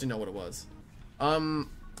something, but I just didn't know what it was.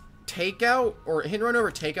 Takeout, or hit and run over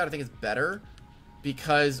takeout, I think is better.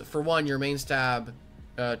 Because, for one, your main stab,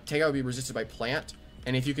 takeout would be resisted by plant.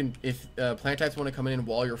 And if plant types want to come in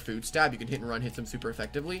while your food stab, you can hit and run, hit them super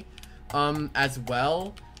effectively. As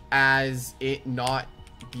well as it not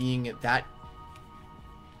being that...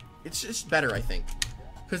 It's just better, I think.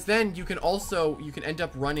 Because then you can end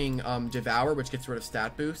up running Devour, which gets rid of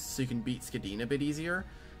stat boosts, so you can beat Skadeen a bit easier.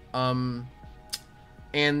 And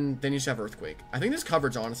then you just have Earthquake. I think this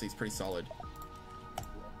coverage, honestly, is pretty solid.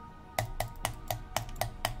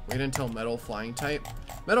 Wait until Metal Flying type.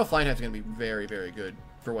 Metal Flying type is going to be very, very good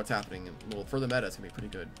for what's happening. Well, for the meta, it's going to be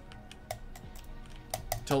pretty good.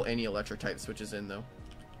 Until any Electric type switches in, though.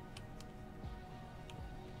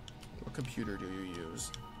 What computer do you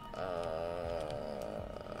use?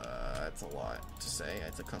 That's a lot to say.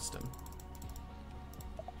 It's a custom.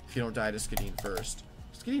 If you don't die to Skadeen first.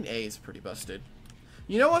 Skadeen A is pretty busted.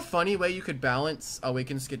 You know a funny way you could balance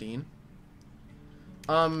Awaken Skadeen?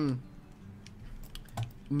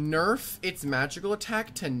 Nerf its magical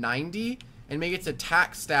attack to 90 and make its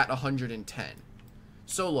attack stat 110.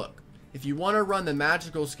 So look, if you want to run the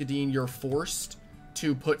magical Skadeen, you're forced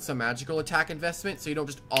to put some magical attack investment so you don't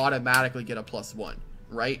just automatically get a +1,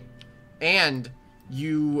 right? And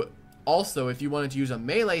you also, if you wanted to use a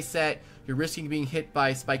melee set, you're risking being hit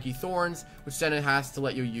by spiky thorns, which then it has to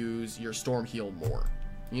let you use your storm heal more.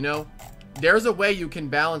 You know? There's a way you can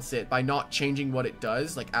balance it by not changing what it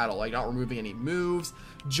does, like at all, like not removing any moves,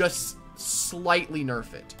 just slightly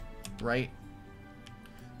nerf it, right?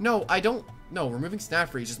 No, I don't, no, removing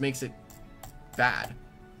Snap Freeze just makes it bad,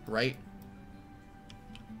 right?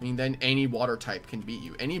 I mean, then any water type can beat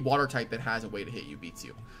you. Any water type that has a way to hit you beats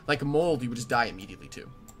you. Like Mold, you would just die immediately too.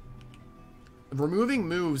 Removing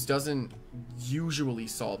moves doesn't usually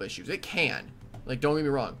solve issues. It can. Like, don't get me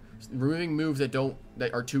wrong. Removing moves that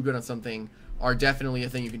are too good on something are definitely a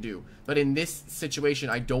thing you can do. But in this situation,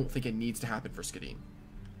 I don't think it needs to happen for Skadeen.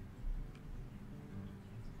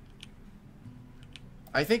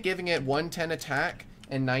 I think giving it 110 attack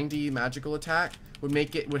and 90 magical attack would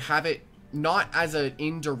have it not as an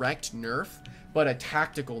indirect nerf, but a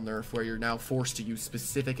tactical nerf where you're now forced to use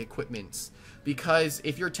specific equipments. Because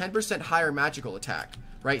if you're 10% higher magical attack,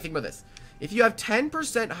 right? Think about this. If you have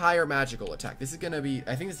 10% higher magical attack, this is going to be,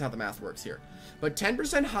 I think this is how the math works here. But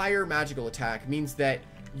 10% higher magical attack means that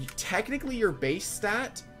technically your base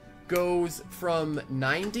stat goes from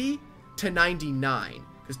 90 to 99.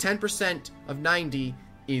 Because 10% of 90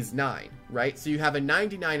 is 9, right? So you have a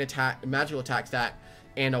 99 magical attack stat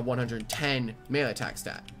and a 110 melee attack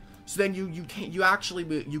stat. So then you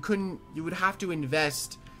would have to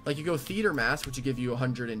invest, like you go Theater Mass, which would give you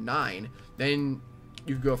 109, then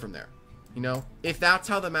you go from there. You know, if that's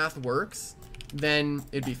how the math works, then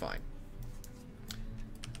it'd be fine.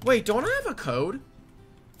 Wait, don't I have a code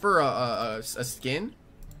for a skin?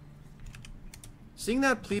 Seeing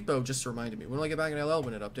that Pleepo just reminded me. When will I get back in LL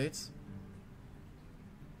when it updates?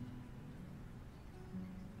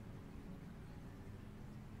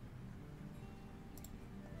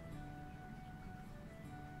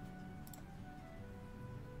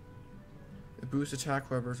 It boosts attack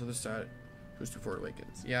whoever's other stat boost before it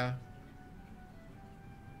awakens. Yeah.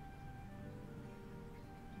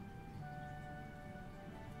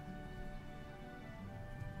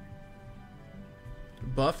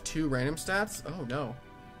 Buff 2 random stats? Oh no.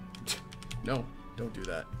 No, don't do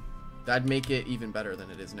that. That'd make it even better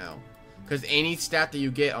than it is now. Because any stat that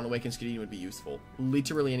you get on Awakened Skadeen would be useful.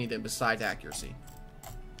 Literally anything besides accuracy.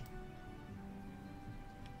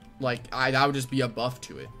 Like, that would just be a buff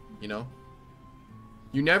to it, you know?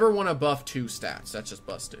 You never want to buff 2 stats. That's just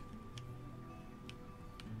busted.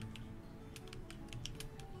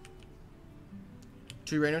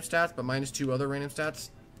 Two random stats, but minus 2 other random stats.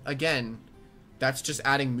 Again, that's just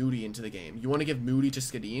adding Moody into the game. You want to give Moody to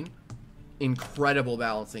Skadeen? Incredible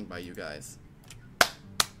balancing by you guys.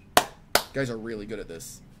 You guys are really good at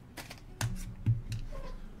this.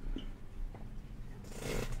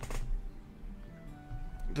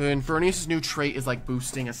 The Infernius' new trait is like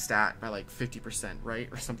boosting a stat by like 50%, right?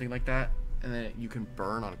 Or something like that. And then you can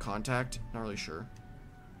burn on contact. Not really sure.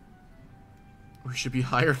 We should be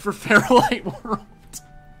hired for Fairlight World.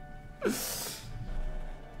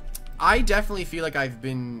 I definitely feel like I've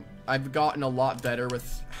gotten a lot better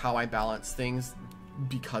with how I balance things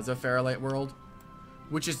because of Fairlight World,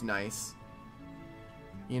 which is nice,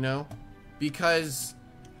 you know, because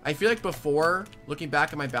I feel like before, looking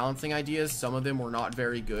back at my balancing ideas, some of them were not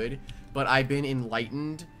very good, but I've been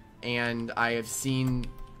enlightened and I have seen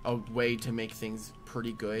a way to make things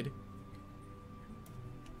pretty good.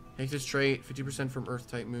 Take this trait, 50% from Earth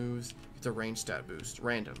type moves. It's a range stat boost.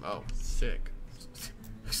 Random. Oh, sick.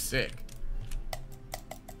 Sick.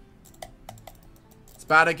 It's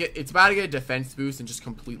about to get a defense boost and just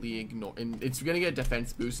completely ignore, and it's gonna get a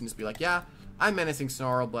defense boost and just be like, yeah, I'm menacing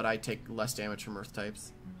Snarl, but I take less damage from Earth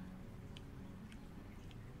types.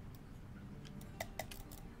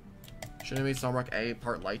 Should have made Stormrock a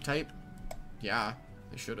part light type? Yeah,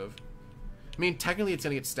 they should have. I mean, technically it's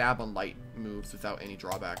gonna get stabbed on light moves without any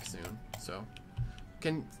drawback soon, so.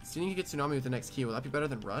 Seeing you get Tsunami with the next key, will that be better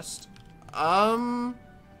than Rust?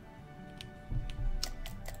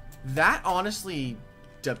 That honestly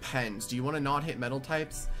depends. Do you want to not hit metal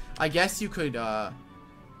types? I guess you could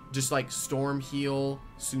just like Storm Heal,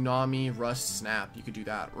 Tsunami, Rust, Snap. You could do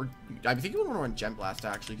that. Or I think you would want to run Gem Blast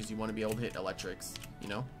actually, because you want to be able to hit electrics, you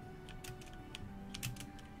know?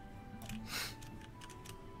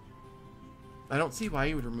 I don't see why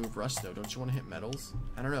you would remove Rust though. Don't you want to hit metals?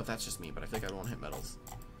 I don't know if that's just me, but I think I want to hit metals.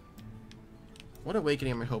 What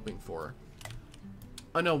awakening am I hoping for?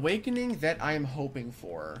 An awakening that I am hoping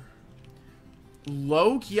for.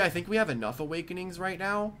 Low-key, I think we have enough awakenings right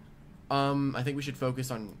now. I think we should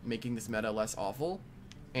focus on making this meta less awful.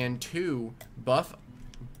 And 2,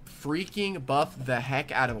 freaking buff the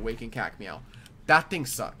heck out of Awakened Cacmeow. That thing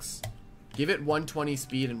sucks. Give it 120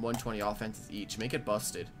 speed and 120 offenses each. Make it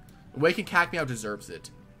busted. Awakened Cacmeow deserves it.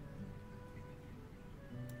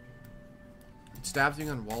 Stabs being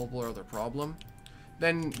unwallable or other problem.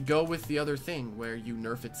 Then go with the other thing where you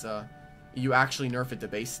nerf its you actually nerf it the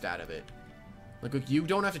base stat of it. Like, look, you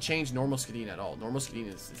don't have to change normal Skadeen at all. Normal Skadeen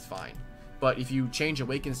is fine. But if you change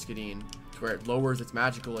Awakened Skadeen to where it lowers its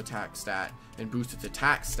magical attack stat and boosts its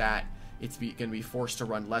attack stat, it's going to be forced to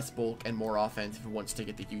run less bulk and more offense if it wants to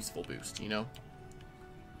get the useful boost, you know?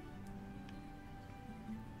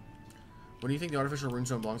 What do you think the artificial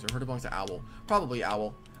runestone belongs to? I heard it belongs to Owl. Probably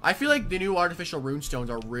Owl. I feel like the new artificial runestones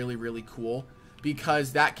are really, really cool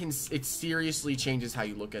because it seriously changes how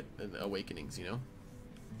you look at awakenings, you know?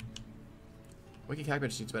 Awakened Cacmeow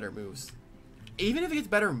just needs better moves. Even if it gets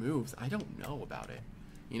better moves, I don't know about it.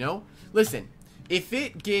 You know? Listen, if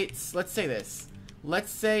it gets, let's say this.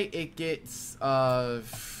 Let's say it gets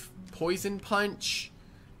Poison Punch,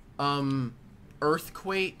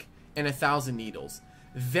 Earthquake, and 1,000 Needles.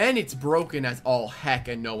 Then it's broken as all heck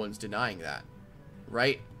and no one's denying that.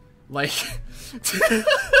 Right? Like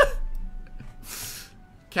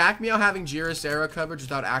Cacmeow having Jirasera coverage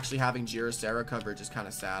without actually having Jirasera coverage is kind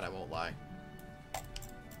of sad, I won't lie.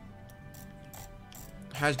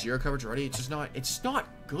 It has Jira coverage already, it's just not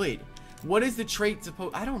good. What is the trait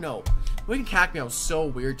supposed, I don't know. Awakened Cacmeow is so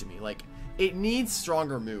weird to me. Like, it needs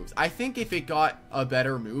stronger moves. I think if it got a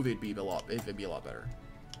better move, it'd be a lot better.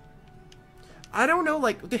 I don't know,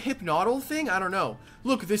 like, the Hypnotl thing? I don't know.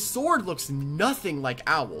 Look, this sword looks nothing like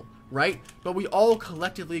Owl. right? But we all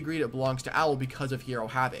collectively agreed it belongs to Owl because of Hero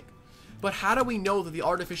Havoc. But how do we know that the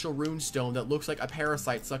artificial runestone that looks like a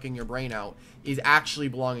parasite sucking your brain out is actually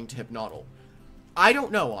belonging to Hypnotl? I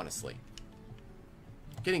don't know, honestly.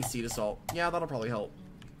 Getting Seed Assault. Yeah, that'll probably help.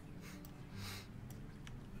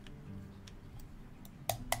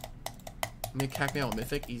 Make hack me out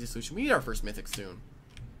Mythic. Easy solution. We need our first Mythic soon.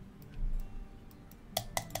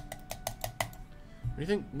 What do you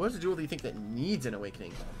think? What does Doodle do you think that needs an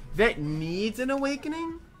awakening? That needs an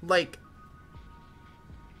awakening? Like,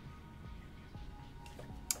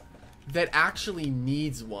 that actually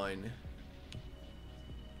needs one.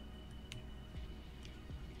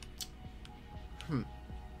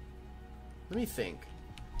 Let me think.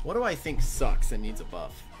 What do I think sucks and needs a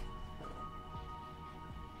buff?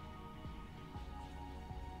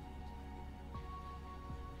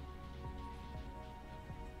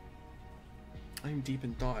 I'm deep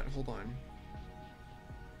in thought. Hold on.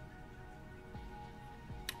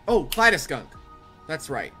 Oh, Kleidoskunk. That's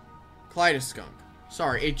right. Kleidoskunk.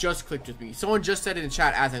 Sorry, it just clicked with me. Someone just said it in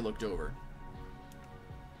chat as I looked over.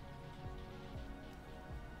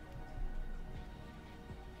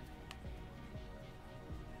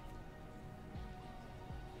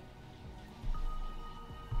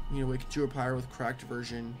 You know, we could do a pyre with cracked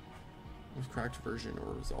version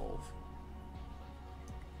or resolve.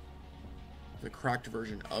 The cracked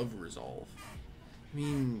version of resolve. I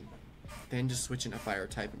mean, then just switch into fire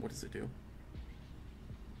type, and what does it do?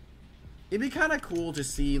 It'd be kind of cool to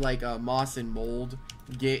see like Moss and Mold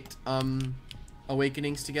get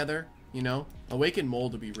awakenings together. You know, Awakened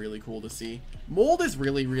Mold would be really cool to see. Mold is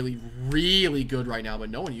really, really, really good right now, but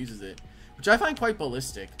no one uses it, which I find quite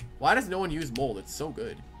ballistic. Why does no one use Mold? It's so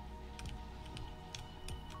good.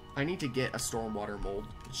 I need to get a Stormwater Mold.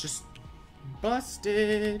 It's just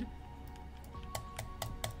busted.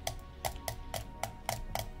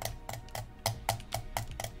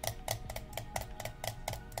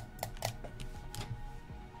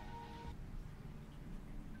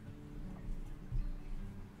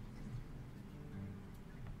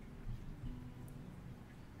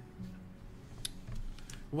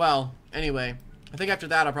 Well, anyway, I think after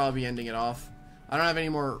that I'll probably be ending it off. I don't have any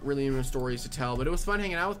more stories to tell, but it was fun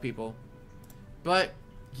hanging out with people. But,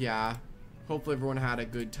 yeah, hopefully everyone had a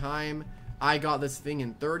good time. I got this thing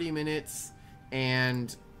in 30 minutes,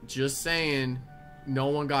 and just saying, no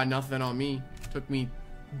one got nothing on me. Took me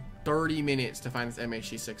 30 minutes to find this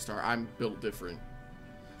MHT 6-star. I'm built different.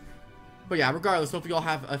 But yeah, regardless, hope you all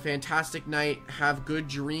have a fantastic night. Have good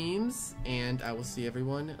dreams, and I will see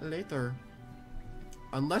everyone later.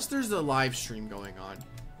 Unless there's a live stream going on.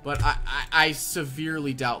 But I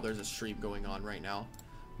severely doubt there's a stream going on right now.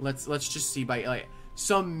 Let's just see by like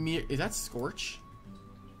some is that Scorch?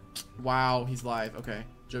 Wow, he's live. Okay,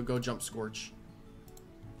 go jump Scorch.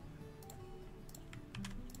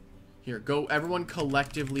 Here, go everyone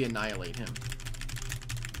collectively annihilate him.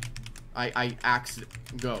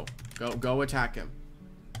 Go attack him.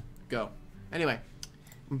 Go. Anyway,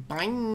 bye.